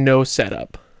with no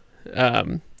setup.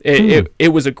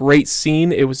 It was a great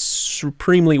scene. It was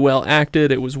supremely well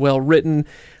acted. It was well written.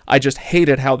 I just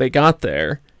hated how they got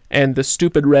there. And the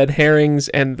stupid red herrings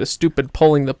and the stupid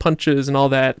pulling the punches and all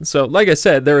that. So, like I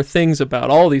said, there are things about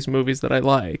all these movies that I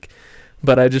like.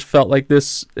 But I just felt like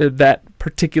that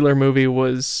particular movie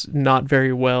was not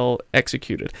very well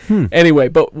executed. Anyway,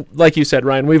 but like you said,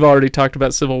 Ryan, we've already talked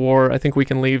about Civil War. I think we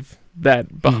can leave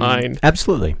that behind.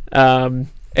 Absolutely.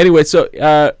 Anyway, so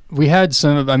We had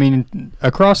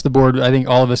across the board, I think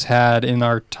all of us had in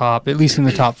our top, at least in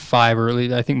the top 5, or at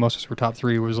least I think most of us were top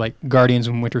 3, was like Guardians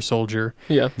and Winter Soldier.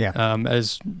 yeah.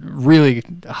 As really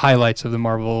highlights of the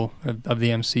Marvel of the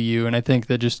MCU, and I think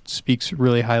that just speaks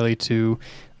really highly to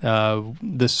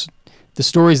the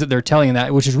stories that they're telling in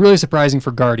that, which is really surprising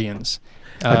for Guardians.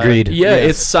 Agreed. Yeah, Yes.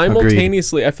 it's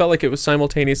simultaneously. I felt like it was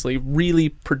simultaneously really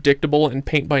predictable and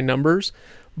paint by numbers,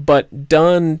 but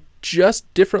done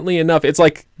just differently enough. It's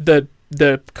like the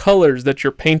colors that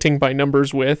you're painting by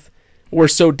numbers with were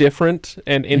so different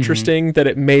and interesting that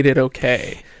it made it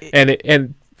okay.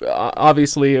 And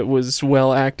obviously it was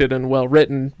well acted and well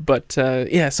written, but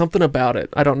yeah, something about it.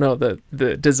 I don't know.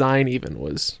 The design even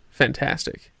was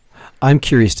fantastic. I'm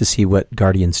curious to see what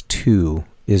Guardians 2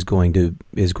 is going to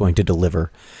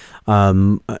deliver. I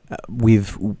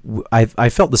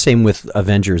felt the same with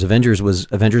Avengers. Avengers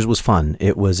was fun.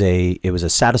 It was a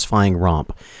satisfying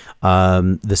romp.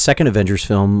 The second Avengers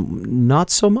film, not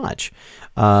so much.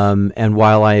 And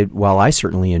while I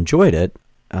certainly enjoyed it,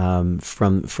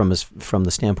 from the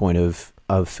standpoint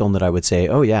of film that I would say,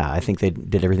 oh yeah, I think they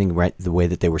did everything right the way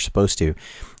that they were supposed to,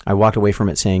 I walked away from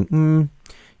it saying,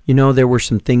 there were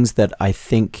some things that I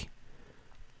think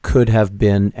could have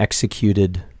been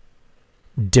executed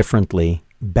differently,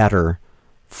 better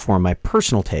for my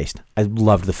personal taste. I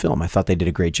loved the film. I thought they did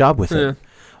a great job with it.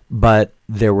 But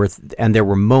there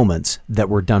were moments that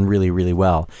were done really, really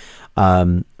well.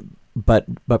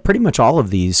 But pretty much all of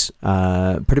these,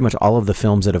 pretty much all of the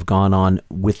films that have gone on,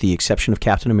 with the exception of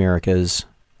Captain America's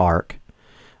arc,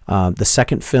 the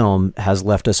second film has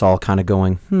left us all kind of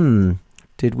going,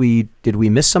 did we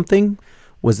miss something?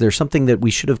 Was there something that we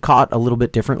should have caught a little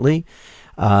bit differently?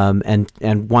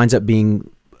 And winds up being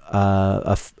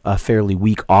a fairly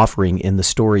weak offering in the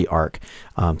story arc.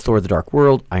 Thor: The Dark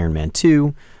World, Iron Man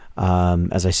 2,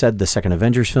 as I said, the second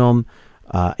Avengers film,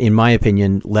 in my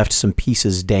opinion, left some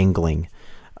pieces dangling.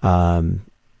 I'm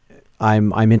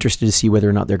interested to see whether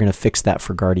or not they're going to fix that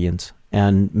for Guardians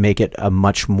and make it a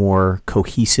much more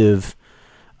cohesive,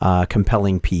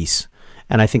 compelling piece.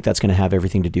 And I think that's going to have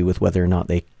everything to do with whether or not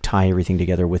they tie everything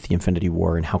together with the Infinity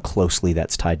War and how closely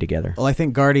that's tied together. Well, I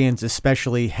think Guardians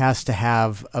especially has to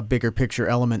have a bigger picture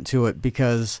element to it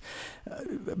because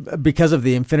of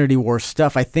the Infinity War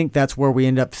stuff. I think that's where we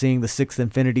end up seeing the 6th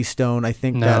Infinity Stone. I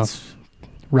think that's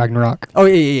Ragnarok. Oh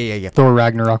yeah. Thor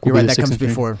Ragnarok will You're right. be the That sixth comes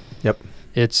Infinity. before. Yep.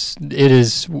 It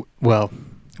is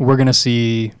we're going to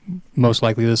see most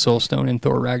likely the Soul Stone in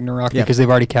Thor Ragnarok because they've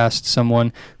already cast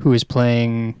someone who is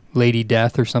playing Lady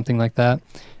Death or something like that.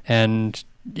 And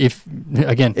if,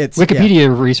 again,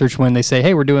 Wikipedia research when they say,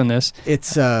 hey, we're doing this.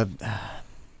 It's, I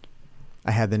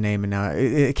had the name and now,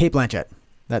 Cate Blanchett.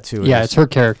 That's who. Yeah, it is. it's her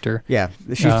character. Yeah,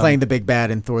 she's playing the big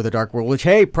bad in Thor: The Dark World. Which,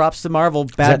 hey, props to Marvel.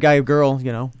 Bad guy girl.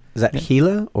 You know. Is that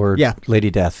Gila or Yeah. Lady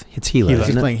Death? It's Gila, Gila. She's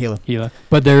isn't it? playing Gila. Gila.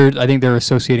 But I think they're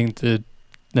associating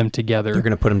them together. They're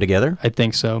going to put them together? I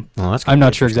think so. Oh, that's gonna I'm be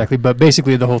not sure interesting. exactly, but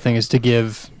basically the whole thing is to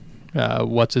give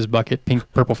what's his bucket,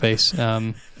 purple face,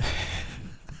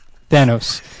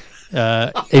 Thanos,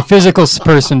 a physical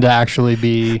person to actually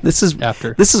be This is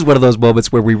after. This is one of those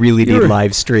moments where we really need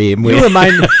live stream. You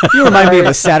remind me of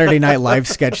a Saturday Night Live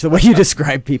sketch. The way you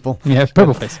describe people. Yeah,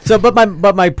 purple face. So, but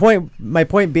my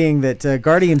point being that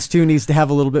Guardians 2 needs to have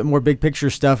a little bit more big picture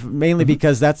stuff, mainly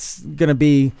because that's going to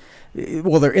be,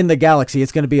 well, they're in the galaxy.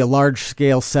 It's going to be a large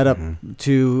scale setup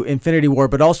to Infinity War,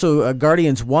 but also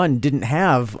Guardians 1 didn't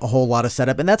have a whole lot of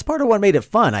setup, and that's part of what made it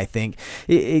fun. I think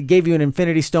it gave you an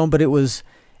Infinity Stone, but it was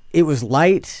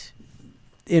light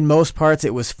in most parts.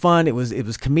 It was fun. It was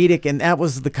comedic, and that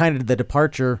was the kind of the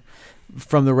departure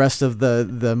from the rest of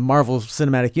the Marvel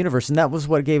Cinematic Universe, and that was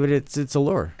what gave it its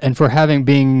allure. And for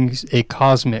being a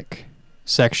cosmic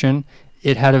section,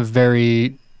 it had a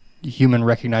very human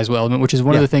recognizable element, which is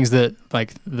one of the things that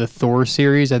like the Thor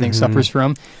series I think suffers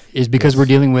from, is because we're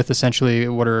dealing with essentially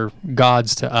what are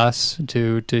gods to us,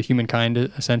 to humankind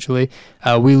essentially.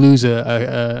 We lose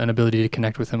an ability to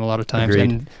connect with them a lot of times. Agreed.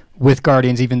 And with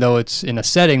Guardians, even though it's in a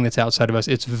setting that's outside of us,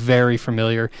 it's very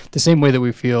familiar. The same way that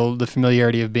we feel the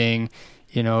familiarity of being,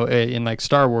 you know, in like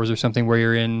Star Wars or something, where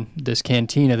you're in this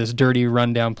cantina, this dirty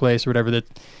rundown place or whatever, that,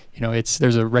 you know,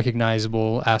 there's a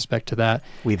recognizable aspect to that.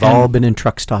 We've all been in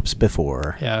truck stops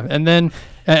before. Yeah, and then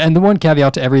the one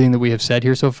caveat to everything that we have said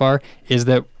here so far is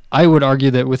that I would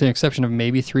argue that with the exception of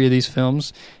maybe 3 of these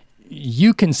films,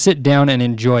 you can sit down and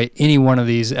enjoy any one of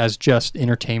these as just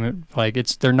entertainment. Like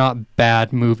they're not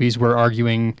bad movies. We're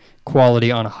arguing quality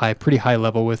on a pretty high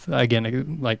level with,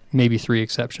 again, like maybe 3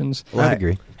 exceptions. Well, I'd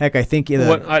agree. Heck, I think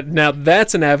Now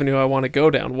that's an avenue I want to go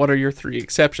down. What are your 3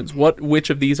 exceptions? Which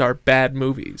of these are bad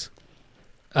movies?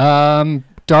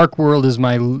 Dark World is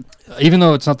even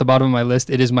though it's not the bottom of my list,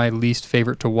 it is my least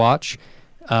favorite to watch.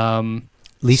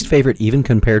 Least favorite even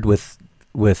compared with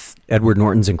Edward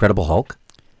Norton's Incredible Hulk?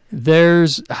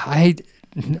 I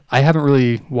haven't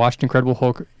really watched Incredible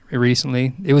Hulk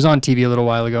recently. It was on TV a little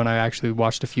while ago, and I actually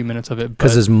watched a few minutes of it.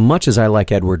 Because as much as I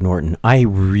like Edward Norton, I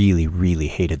really, really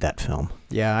hated that film.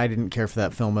 Yeah, I didn't care for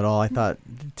that film at all. I thought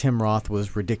Tim Roth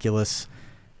was ridiculous.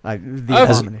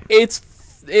 It's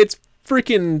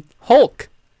freaking Hulk.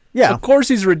 Yeah. Of course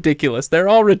he's ridiculous. They're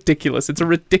all ridiculous. It's a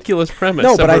ridiculous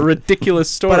premise of a ridiculous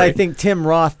story. But I think Tim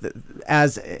Roth,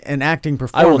 as an acting I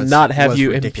performance, will not have was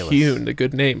you ridiculous. impugn the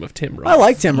good name of Tim Roth. I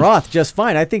like Tim Roth just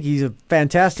fine. I think he's a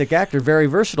fantastic actor, very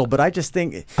versatile. But I just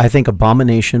think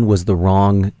Abomination was the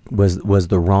wrong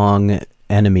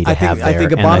enemy to have there. I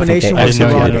think and Abomination they was the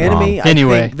executed wrong it wrong. enemy.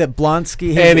 Anyway. I think that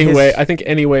Blonsky. I think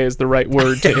anyway is the right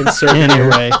word to insert.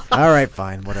 Anyway, All right,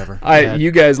 fine, whatever.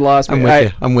 You guys lost me.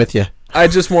 I'm with you. I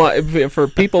just want, for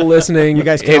people listening, You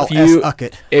guys can all S-uck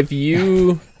it. if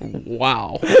you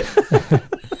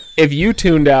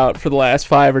tuned out for the last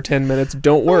 5 or 10 minutes,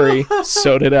 don't worry,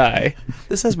 so did I.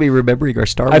 This has me remembering our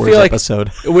Star I Wars feel like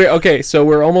episode. So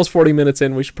we're almost 40 minutes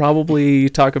in. We should probably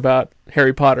talk about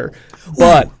Harry Potter.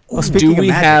 But speaking do we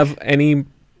of magic. have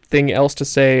anything else to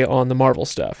say on the Marvel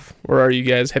stuff? Or have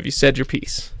you said your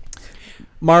piece?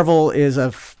 Marvel is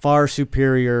a far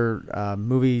superior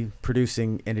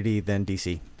movie-producing entity than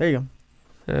DC. There you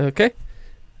go. Okay.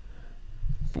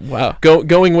 Wow.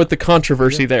 Going with the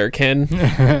controversy there, Ken.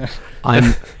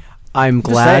 I'm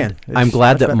glad. saying, it's I'm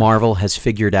glad much that better. Marvel has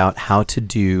figured out how to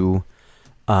do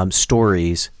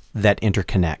stories that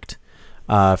interconnect.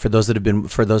 For those that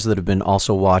have been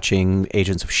also watching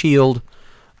Agents of S.H.I.E.L.D.,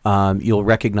 you'll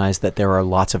recognize that there are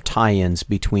lots of tie-ins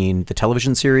between the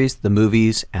television series, the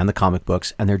movies, and the comic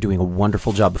books, and they're doing a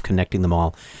wonderful job of connecting them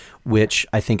all, which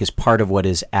I think is part of what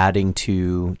is adding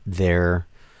to their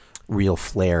real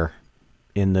flair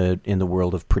in the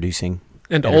world of producing.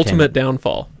 And entertainment. ultimate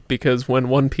downfall, because when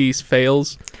one piece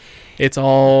fails, it's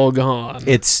all gone.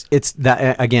 It's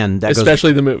that again. That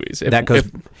especially the movies. That goes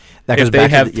if back they to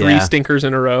have the- 3 yeah. stinkers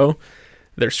in a row,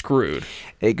 they're screwed.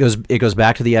 It goes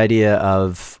back to the idea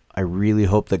of I really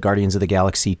hope that Guardians of the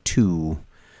Galaxy 2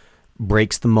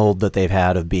 breaks the mold that they've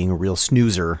had of being a real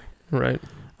snoozer. Right.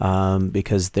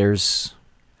 Because there's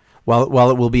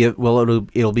it'll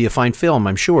be a fine film,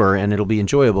 I'm sure, and it'll be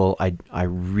enjoyable. I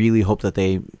really hope that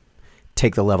they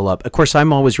take the level up. Of course,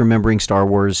 I'm always remembering Star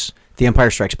Wars: The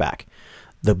Empire Strikes Back,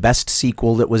 the best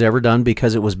sequel that was ever done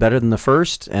because it was better than the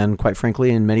first, and quite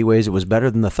frankly, in many ways, it was better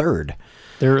than the third.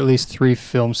 there are at least 3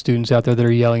 film students out there that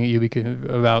are yelling at you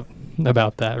about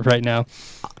that right now.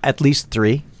 At least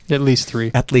 3. At least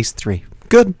 3. At least 3.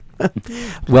 Good.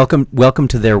 Welcome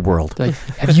to their world. Like,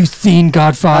 have you seen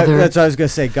Godfather? That's what I was going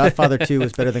to say. Godfather 2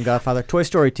 was better than Godfather. Toy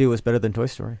Story 2 was better than Toy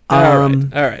Story. All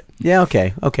right. Yeah,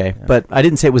 okay. But I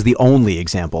didn't say it was the only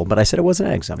example, but I said it wasn't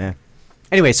an example. Yeah.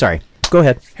 Anyway, sorry. Go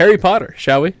ahead. Harry Potter,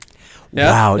 shall we? Yeah,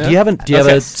 Wow. yeah. Do you have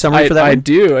Okay. a summary for that I one?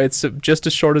 do. It's just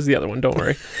as short as the other one. Don't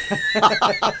worry.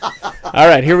 All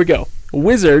right, here we go.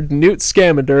 Wizard Newt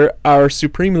Scamander, our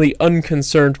supremely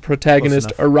unconcerned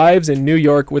protagonist, arrives in New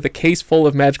York with a case full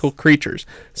of magical creatures.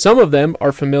 Some of them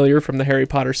are familiar from the Harry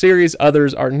Potter series,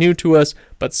 others are new to us,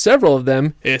 but several of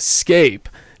them escape.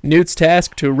 Newt's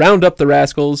task to round up the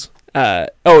rascals. And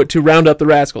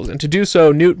to do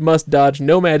so, Newt must dodge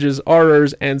No-Maj's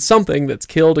horrors and something that's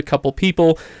killed a couple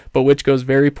people, but which goes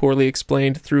very poorly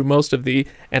explained through most of the,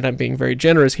 and I'm being very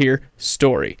generous here,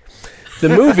 story. The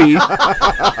movie...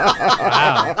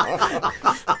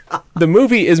 The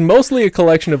movie is mostly a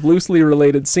collection of loosely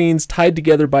related scenes tied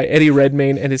together by Eddie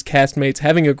Redmayne and his castmates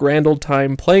having a grand old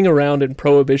time playing around in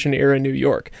Prohibition-era New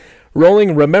York.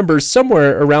 Rowling remembers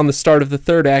somewhere around the start of the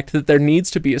third act that there needs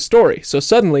to be a story, so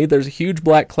suddenly there's a huge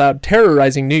black cloud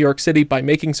terrorizing New York City by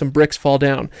making some bricks fall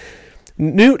down.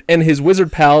 Newt and his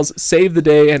wizard pals save the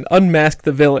day and unmask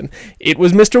the villain. It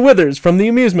was Mr. Withers from the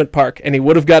amusement park, and he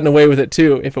would have gotten away with it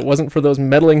too if it wasn't for those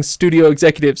meddling studio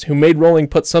executives who made Rowling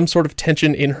put some sort of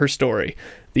tension in her story.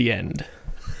 The end.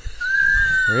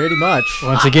 Pretty much.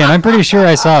 Once again, I'm pretty sure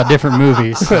I saw different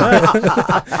movies.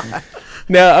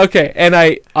 Now, okay, and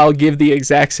I'll give the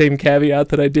exact same caveat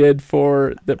that I did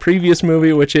for the previous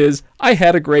movie, which is I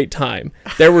had a great time.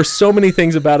 There were so many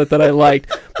things about it that I liked,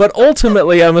 but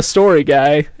ultimately I'm a story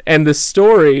guy, and the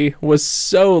story was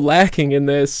so lacking in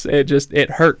this,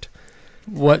 it hurt.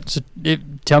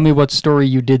 Tell me what story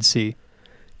you did see.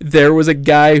 There was a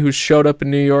guy who showed up in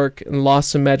New York and lost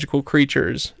some magical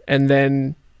creatures, and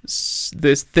then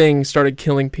this thing started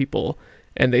killing people,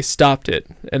 and they stopped it,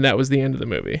 and that was the end of the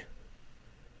movie.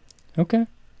 Okay.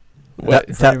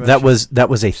 That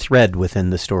was a thread within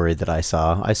the story that I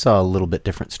saw. I saw a little bit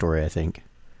different story, I think.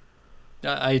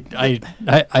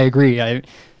 I agree.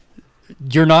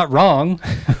 You're not wrong.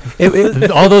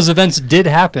 It- All those events did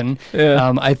happen.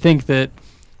 Yeah. I think that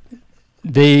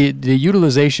the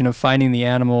utilization of finding the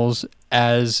animals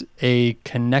as a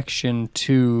connection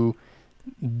to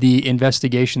the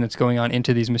investigation that's going on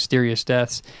into these mysterious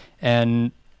deaths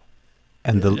and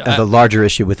the larger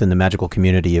issue within the magical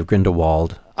community of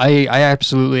Grindelwald. I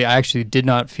actually did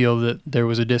not feel that there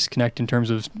was a disconnect in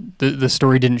terms of the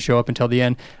story didn't show up until the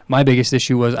end. My biggest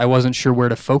issue was I wasn't sure where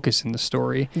to focus in the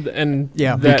story. And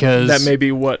Yeah. Because- that may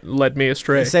be what led me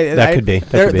astray. That could be.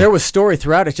 There was story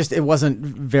throughout. It wasn't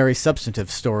very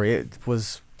substantive story. It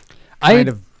was kind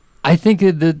of. I think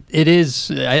that it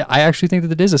is. I actually think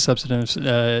that it is a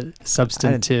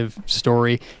substantive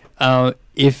story.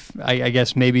 If I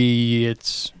guess maybe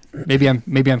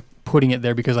I'm putting it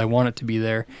there because I want it to be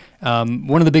there.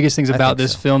 One of the biggest things about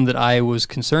this film that I was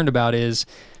concerned about is,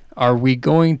 what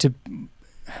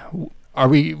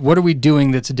are we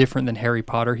doing that's different than Harry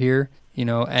Potter here? You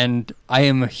know, and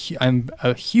I'm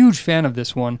a huge fan of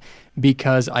this one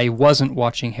because I wasn't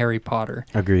watching Harry Potter.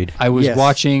 Agreed. I was Yes.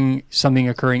 watching something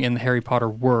occurring in the Harry Potter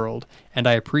world, and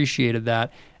I appreciated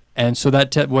that. And so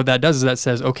what that does is that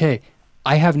says, okay,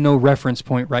 I have no reference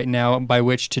point right now by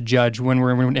which to judge when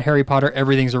we're in Harry Potter.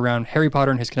 Everything's around Harry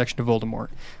Potter and his connection to Voldemort.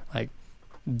 Like,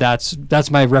 that's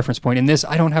my reference point. In this,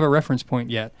 I don't have a reference point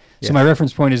yet. So Yeah. my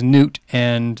reference point is Newt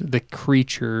and the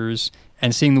creatures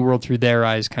and seeing the world through their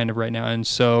eyes kind of right now. And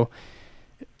so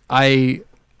I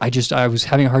was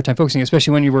having a hard time focusing,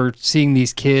 especially when you were seeing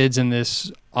these kids and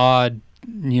this odd,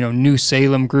 New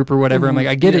Salem group or whatever. I'm like,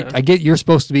 I get it. Yeah. I get you're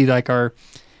supposed to be like our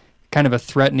kind of a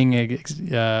threatening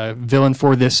villain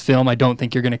for this film. I don't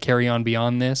think you're going to carry on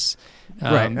beyond this.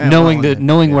 Right. Knowing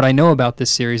Yeah. what I know about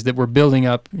this series, that we're building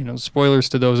up, spoilers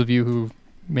to those of you who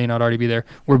may not already be there,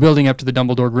 we're building up to the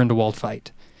Dumbledore-Grindelwald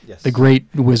fight. Yes. The great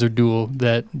wizard duel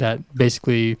that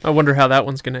basically... I wonder how that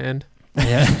one's going to end.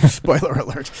 Yeah. Spoiler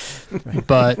alert.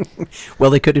 But Well,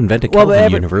 they could invent a Well,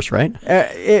 Kelvin universe, right?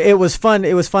 It was fun.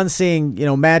 It was fun seeing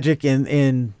magic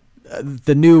in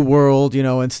the new world,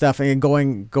 and stuff, and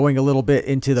going a little bit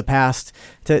into the past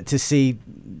to see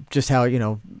just how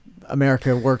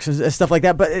America works and stuff like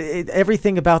that. But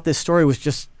everything about this story was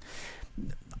just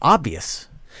obvious,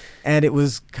 and it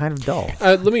was kind of dull.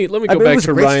 Let me go it back was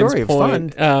to a great Ryan's story. It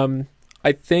was point.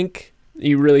 I think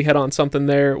you really hit on something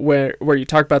there where you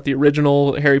talk about the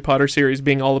original Harry Potter series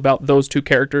being all about those two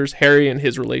characters, Harry and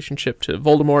his relationship to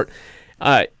Voldemort.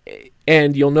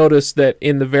 And you'll notice that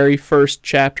in the very first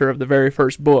chapter of the very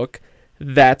first book,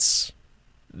 that's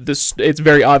it's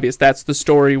very obvious that's the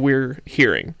story we're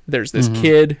hearing. There's this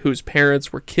kid whose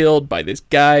parents were killed by this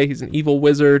guy. He's an evil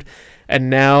wizard, and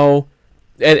now,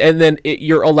 and then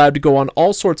you're allowed to go on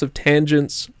all sorts of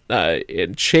tangents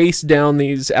and chase down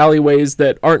these alleyways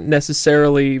that aren't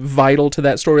necessarily vital to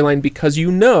that storyline, because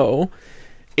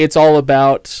it's all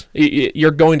about,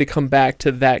 you're going to come back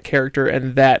to that character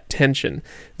and that tension.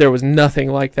 There was nothing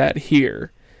like that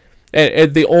here.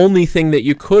 And the only thing that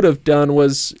you could have done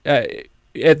was,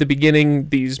 at the beginning,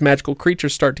 these magical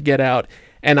creatures start to get out,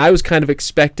 and I was kind of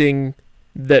expecting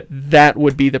that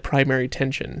would be the primary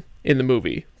tension in the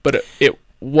movie, but it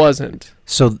wasn't.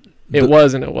 So it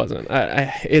wasn't.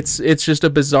 It's just a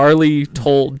bizarrely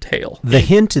told tale. The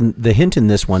hint in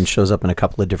this one shows up in a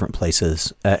couple of different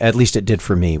places. At least it did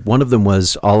for me. One of them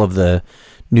was all of the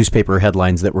newspaper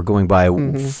headlines that were going by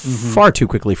far too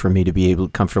quickly for me to be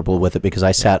comfortable with it, because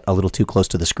I sat a little too close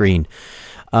to the screen.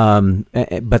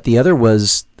 But the other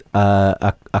was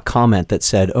a comment that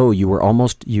said, "Oh, you were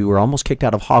almost kicked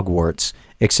out of Hogwarts,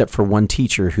 except for one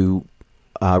teacher who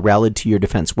rallied to your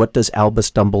defense. What does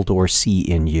Albus Dumbledore see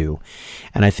in you?"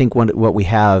 And I think what we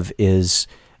have is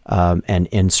an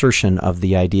insertion of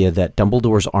the idea that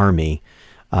Dumbledore's army,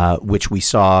 which we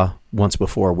saw once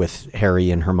before with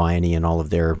Harry and Hermione and all of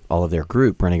their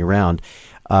group running around,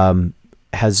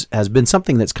 has been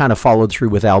something that's kind of followed through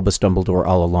with Albus Dumbledore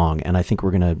all along. And I think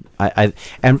we're gonna,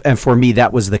 and for me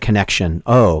that was the connection.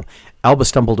 Oh,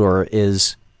 Albus Dumbledore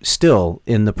is still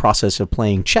in the process of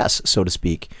playing chess, so to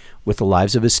speak, with the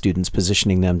lives of his students,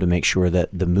 positioning them to make sure that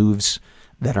the moves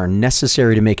that are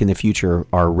necessary to make in the future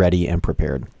are ready and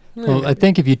prepared. Well, I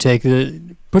think if you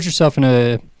put yourself in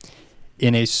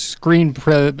a screen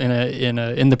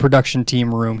in the production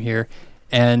team room here,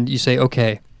 and you say,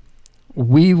 okay,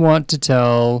 we want to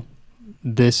tell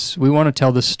the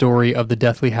story of the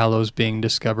Deathly Hallows being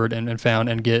discovered and found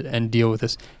and deal with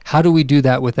this. How do we do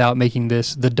that without making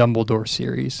this the Dumbledore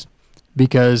series?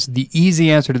 Because the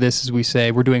easy answer to this is we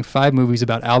say we're doing 5 movies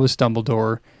about Albus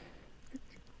Dumbledore,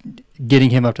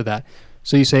 getting him up to that.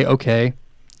 So you say, okay,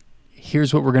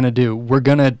 here's what we're going to do. We're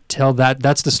going to tell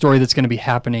that's the story that's going to be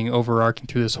happening overarching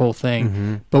through this whole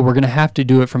thing, but we're going to have to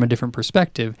do it from a different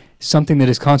perspective, something that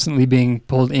is constantly being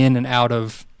pulled in and out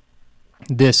of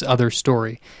this other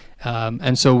story.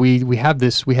 And so we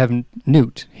have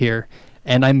Newt here,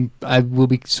 and I will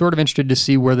be sort of interested to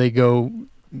see where they go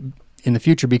in the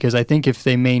future, because I think if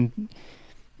they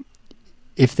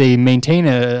maintain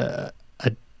a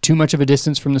too much of a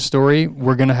distance from the story,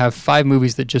 we're going to have 5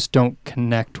 movies that just don't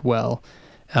connect well.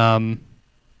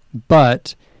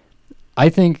 But I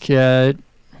think I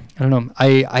don't know.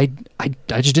 I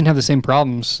just didn't have the same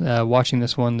problems watching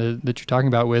this one that you're talking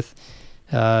about with.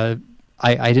 I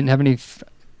didn't have any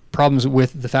problems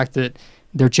with the fact that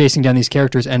they're chasing down these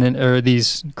characters or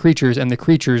these creatures, and the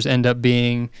creatures end up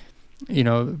being,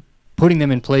 putting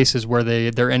them in places where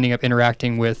they're ending up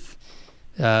interacting with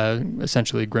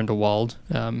essentially Grindelwald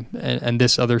and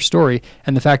this other story.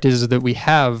 And the fact is that we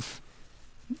have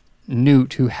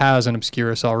Newt, who has an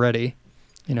Obscurus already.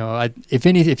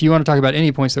 If you want to talk about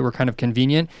any points that were kind of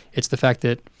convenient, it's the fact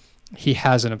that he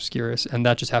has an Obscurus, and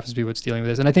that just happens to be what's dealing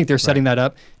with this. And I think they're setting that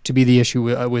up to be the issue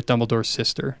with Dumbledore's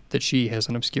sister, that she has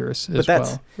an Obscurus as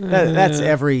well. That's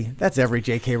every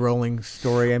J.K. Rowling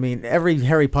story. I mean, every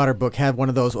Harry Potter book had one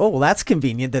of those. Oh, well, that's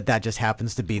convenient that just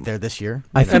happens to be there this year.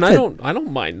 I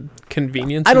don't mind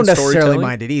convenience. I don't necessarily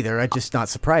mind it either. It's just not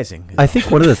surprising. I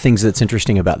think one of the things that's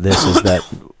interesting about this is that,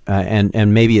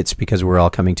 and maybe it's because we're all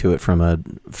coming to it from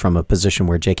a position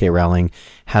where J.K. Rowling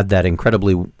had that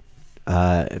incredibly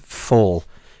full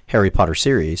Harry Potter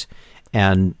series,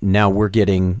 and now we're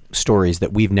getting stories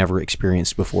that we've never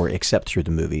experienced before except through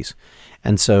the movies.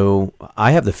 And so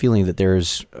I have the feeling that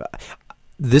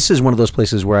this is one of those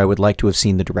places where I would like to have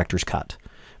seen the director's cut,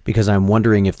 because I'm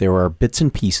wondering if there are bits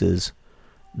and pieces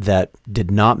that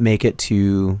did not make it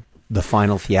to the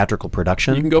final theatrical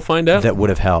production. You can go find out. That would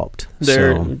have helped.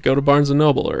 Go to Barnes &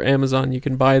 Noble or Amazon. You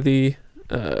can buy the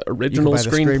original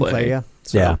screenplay. Yeah.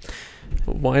 So, yeah.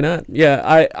 Why not?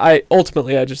 Yeah, I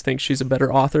ultimately I just think she's a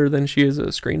better author than she is a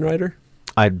screenwriter.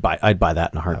 I'd buy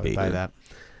that in a heartbeat. I would buy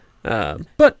that.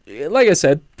 But like I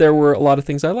said, there were a lot of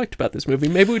things I liked about this movie.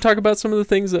 Maybe we talk about some of the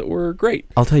things that were great.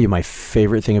 I'll tell you, my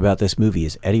favorite thing about this movie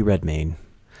is Eddie Redmayne.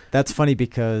 That's funny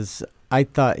because I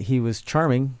thought he was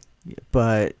charming,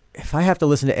 but if I have to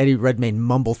listen to Eddie Redmayne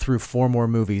mumble through 4 more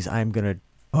movies, I'm going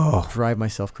to drive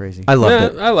myself crazy. I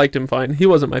loved it. I liked him fine. He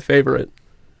wasn't my favorite.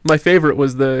 My favorite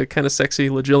was the kind of sexy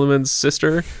Legilimen's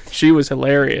sister. She was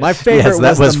hilarious. My favorite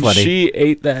was funny. She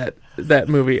ate that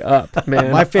movie up,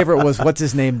 man. My favorite was, what's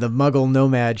his name, the Muggle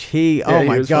nomad. Oh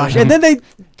my was gosh! funny. And then they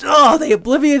they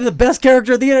obliviated the best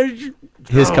character of the end.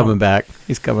 He's coming back.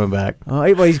 He's coming back. Oh,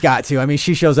 well, he's got to. I mean,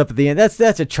 she shows up at the end.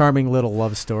 That's a charming little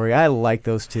love story. I like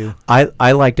those two.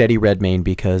 I liked Eddie Redmayne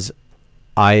because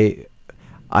I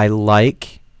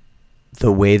like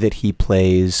the way that he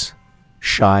plays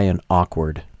shy and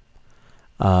awkward.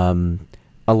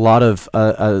 A lot of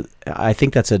I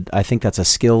think that's a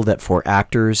skill that for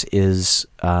actors is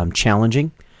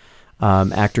challenging.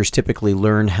 Actors typically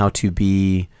learn how to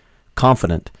be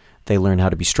confident. They learn how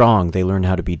to be strong. They learn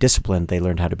how to be disciplined. They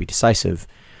learn how to be decisive.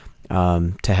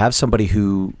 To have somebody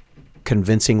who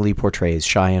convincingly portrays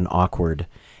shy and awkward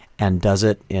and does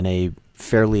it in a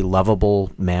fairly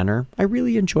lovable manner, I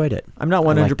really enjoyed it. I'm not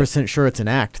 100% sure it's an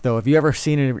act, though. Have you ever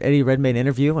seen an Eddie Redmayne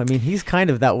interview? I mean, he's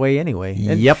kind of that way anyway.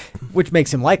 Yep. Which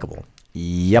makes him likable.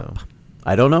 Yep.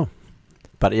 I don't know.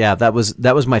 But yeah, that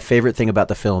was my favorite thing about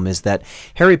the film is that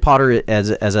Harry Potter as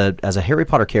a Harry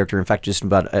Potter character, in fact, just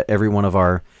about every one of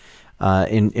our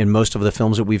in most of the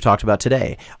films that we've talked about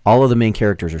today, all of the main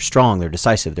characters are strong, they're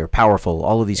decisive, they're powerful,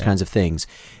 all of these kinds of things,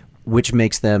 which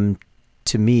makes them,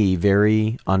 to me,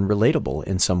 very unrelatable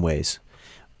in some ways.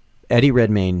 Eddie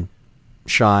Redmayne,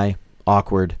 shy,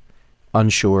 awkward,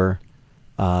 unsure,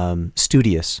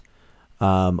 studious.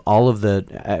 All of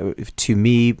the, to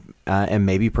me, and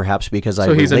maybe perhaps because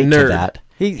I he's a relate nerd. to that,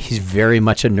 he's very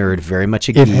much a nerd, very much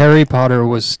a geek. If Harry Potter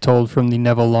was told from the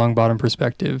Neville Longbottom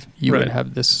perspective, you would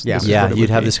have this. Yeah. this is Yeah, what it you'd would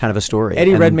have be. this kind of a story.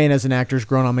 Eddie And- Redmayne as an actor has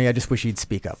grown on me. I just wish he'd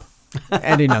speak up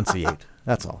and enunciate.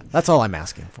 That's all. That's all I'm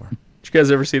asking for. Did you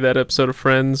guys ever see that episode of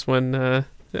Friends when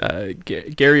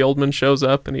Gary Oldman shows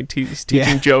up and he's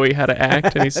teaching Joey how to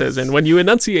act, and he says, "And when you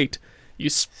enunciate, you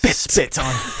spit." Spits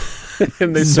on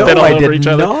And they No, spit all I over did each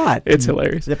other. not. It's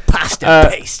hilarious. the pasta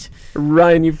paste.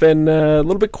 Ryan, you've been a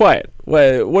little bit quiet.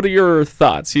 What are your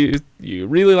thoughts? You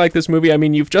really like this movie? I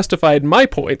mean, you've justified my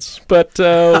points, but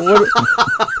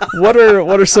what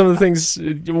are some of the things?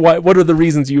 What are the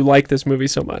reasons you like this movie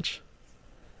so much?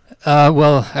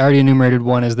 Well, I already enumerated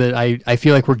one is that I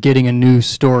feel like we're getting a new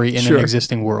story in Sure. an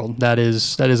existing world. That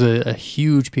is a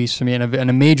huge piece for me and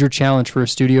a major challenge for a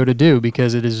studio to do,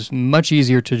 because it is much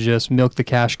easier to just milk the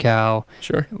cash cow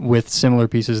Sure. with similar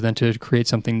pieces than to create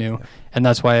something new. And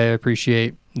that's why I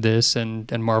appreciate this and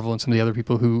Marvel and some of the other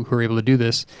people who are able to do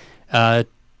this. The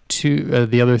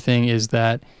other thing is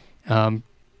that from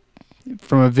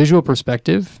a visual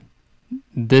perspective,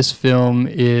 this film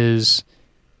is...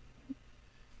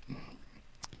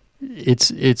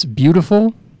 It's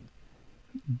beautiful,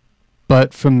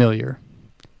 but familiar.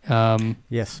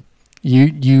 Yes.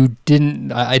 You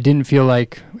didn't. I didn't feel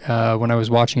like when I was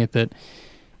watching it that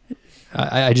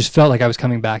I just felt like I was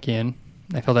coming back in.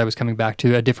 I felt I was coming back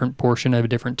to a different portion of a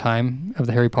different time of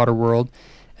the Harry Potter world,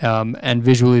 and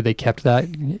visually they kept that,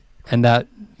 and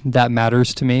that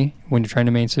matters to me when you're trying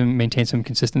to maintain some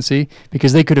consistency,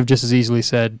 because they could have just as easily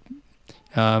said,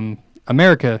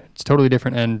 America, it's totally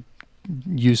different, and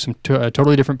use some a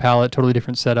totally different palette, totally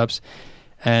different setups.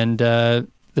 And the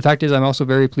fact is, I'm also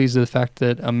very pleased with the fact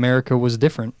that America was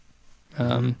different.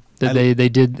 That they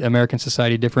did American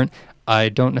society different. I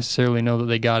don't necessarily know that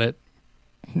they got it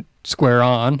square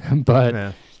on, but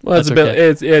Yeah. Well, it's That's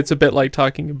a bit. It's a bit like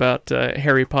talking about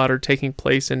Harry Potter taking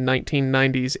place in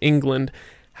 1990s England.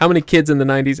 How many kids in the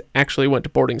 90s actually went to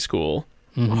boarding school?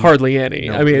 Mhm. Hardly any.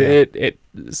 No, I mean, yeah. it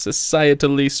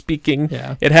societally speaking,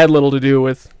 Yeah. it had little to do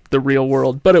with the real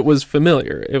world, but it was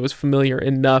familiar. It was familiar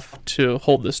enough to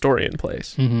hold the story in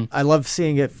place. Mhm. I love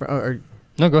seeing it.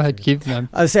 No, go ahead. Keep.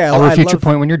 I say I'll I refute your love,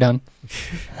 point when you're done.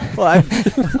 Well,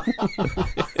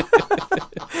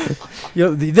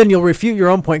 then you'll refute your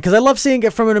own point, because I love seeing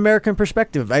it from an American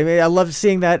perspective. I mean, I love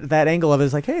seeing that angle of it.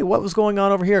 It's like, hey, what was going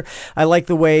on over here? I like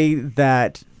the way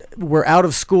that we're out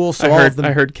of school, so all of them.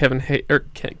 I heard Ken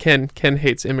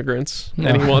hates immigrants,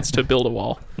 and he wants to build a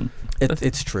wall.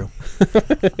 It's true.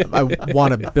 I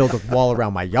want to build a wall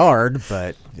around my yard,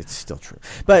 but it's still true.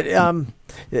 But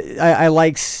I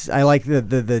like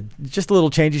the just little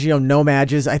changes. No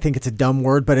madges. I think it's a dumb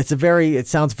word, but it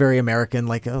sounds very American.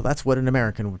 Like, oh, that's what an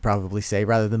American would probably say,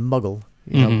 rather than muggle.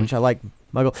 Which I like.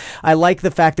 Muggle. I like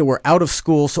the fact that we're out of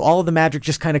school, so all of the magic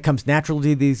just kind of comes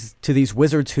naturally to these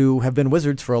wizards who have been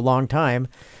wizards for a long time.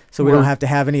 So we don't have to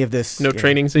have any of this. No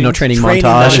training scenes. No training Training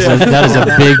montage. That is a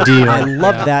big deal. I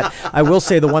love that. I will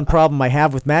say the one problem I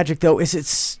have with magic, though, is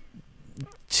it's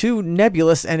too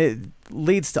nebulous, and it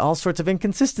leads to all sorts of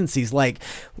inconsistencies. Like,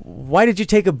 why did you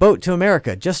take a boat to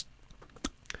America? Just,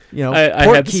 I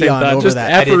port had the key same on thought. over Just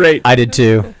that. apparate. I did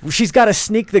too. She's got to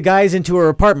sneak the guys into her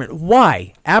apartment.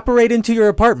 Why? Apparate into your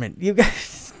apartment. You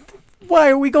guys. why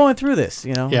are we going through this?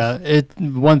 You know? Yeah,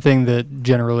 one thing that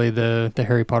generally the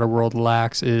Harry Potter world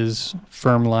lacks is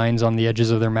firm lines on the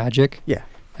edges of their magic. Yeah.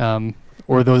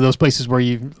 Or those places where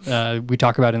we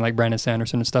talk about in like Brandon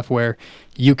Sanderson and stuff, where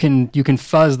you can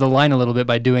fuzz the line a little bit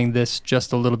by doing this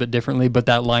just a little bit differently, but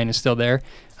that line is still there.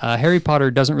 Harry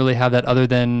Potter doesn't really have that, other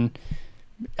than,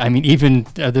 I mean, even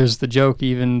there's the joke,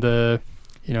 even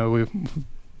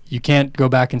you can't go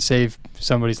back and save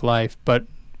somebody's life, but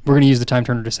we're going to use the time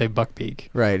turner to save Buckbeak.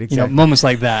 Right, exactly. Moments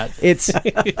like that. It's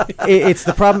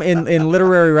the problem in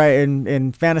literary writing,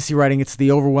 in fantasy writing. It's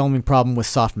the overwhelming problem with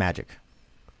soft magic.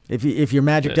 If your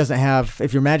magic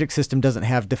if your magic system doesn't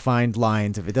have defined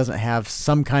lines, if it doesn't have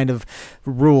some kind of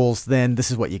rules, then this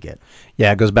is what you get.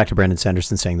 Yeah, it goes back to Brandon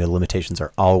Sanderson saying the limitations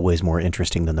are always more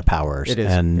interesting than the powers. It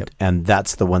is. And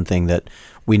that's the one thing that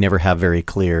we never have very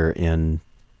clear in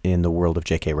the world of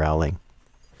J.K. Rowling.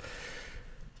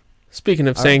 Speaking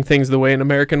of saying things the way an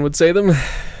American would say them,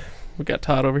 we got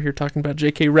Todd over here talking about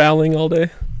J.K. Rowling all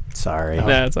day. Sorry.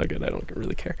 Nah, it's all good. I don't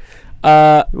really care.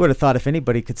 You would have thought if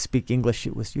anybody could speak English,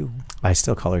 it was you. I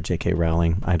still call her J.K.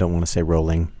 Rowling. I don't want to say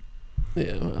Rowling.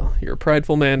 Yeah, well, you're a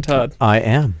prideful man, Todd. I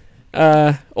am.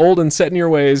 Old and set in your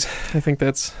ways. I think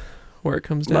that's where it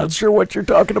comes down. Not sure what you're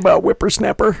talking about,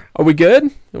 whippersnapper. Are we good?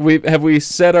 Have we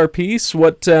said our piece?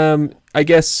 What I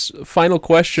guess final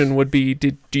question would be: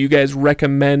 do you guys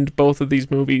recommend both of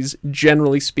these movies,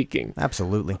 generally speaking?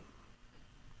 Absolutely.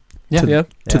 Yeah.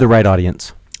 To the right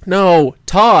audience. No,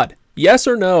 Todd. Yes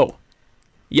or no?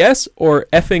 Yes or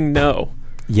effing no?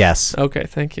 Yes. Okay,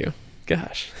 thank you.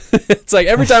 Gosh. It's like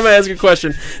every time I ask a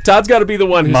question, Todd's got to be the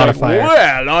one who's Modifier. like,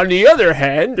 well, on the other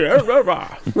hand...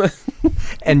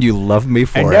 And you love me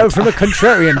for And it. now from a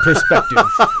contrarian perspective.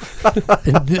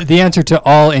 The answer to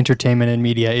all entertainment and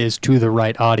media is to the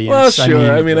right audience. Well,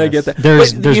 sure. I get that.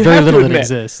 There's But you very have to little that admit,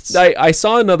 exists. I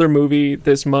saw another movie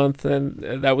this month,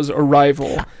 and that was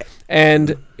Arrival.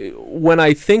 And when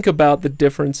I think about the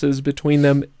differences between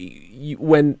them,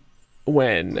 when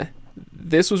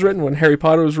this was written, when Harry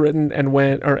Potter was written, and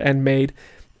made,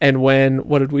 and when,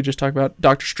 what did we just talk about?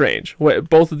 Doctor Strange.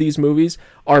 Both of these movies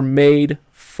are made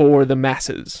for the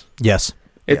masses. Yes.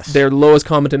 They're lowest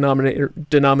common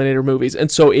denominator movies. And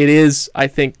so it is, I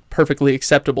think, perfectly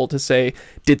acceptable to say,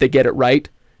 did they get it right?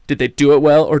 Did they do it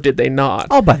well, or did they not?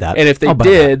 I'll buy that. And if they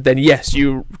did, then yes,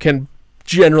 you can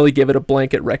generally give it a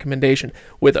blanket recommendation.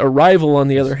 With Arrival, on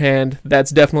the other hand, that's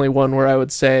definitely one where I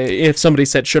would say, if somebody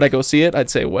said, should I go see it? I'd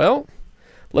say, well,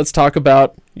 let's talk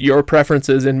about your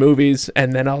preferences in movies,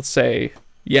 and then I'll say,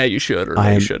 yeah, you should, or no,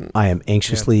 you shouldn't. I am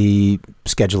anxiously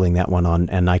scheduling that one on,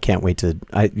 and I can't wait to...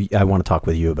 I want to talk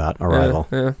with you about Arrival.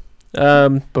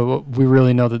 But we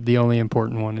really know that the only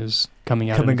important one is coming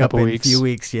out in a couple weeks. A few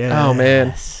weeks, yeah. Oh,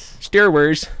 man. Star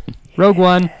Wars. Rogue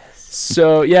One.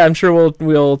 So, yeah, I'm sure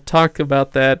we'll talk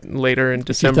about that later in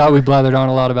December. You thought we blathered on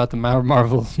a lot about the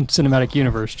Marvel Cinematic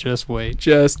Universe. Just wait.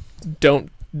 Just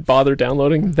don't bother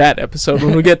downloading that episode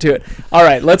when we get to it. All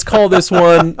right, let's call this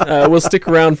one. We'll stick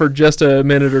around for just a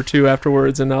minute or two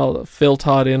afterwards, and I'll fill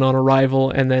Todd in on Arrival,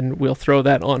 and then we'll throw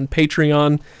that on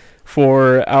Patreon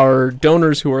for our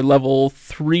donors who are level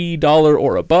 $3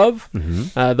 or above.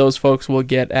 Mm-hmm. Those folks will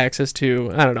get access to,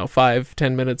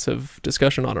 5-10 minutes of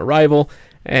discussion on Arrival.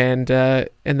 And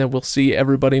then we'll see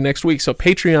everybody next week. So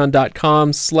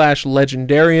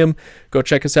patreon.com/legendarium. Go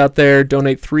check us out there.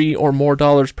 Donate $3 or more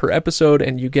per episode,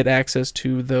 and you get access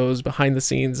to those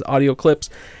behind-the-scenes audio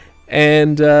clips.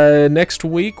 And next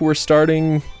week, we're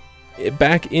starting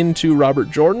back into Robert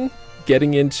Jordan,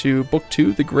 getting into Book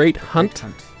 2, The Great Hunt.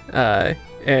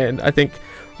 And I think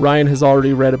Ryan has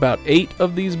already read about 8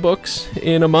 of these books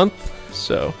in a month.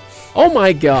 So... Oh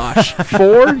my gosh,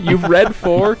 4? You've read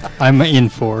 4? I'm in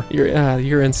 4.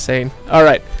 You're insane. All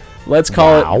right, let's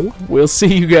call it. We'll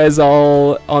see you guys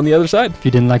all on the other side. If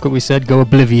you didn't like what we said, go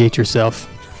obliviate yourself.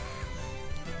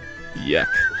 Yuck.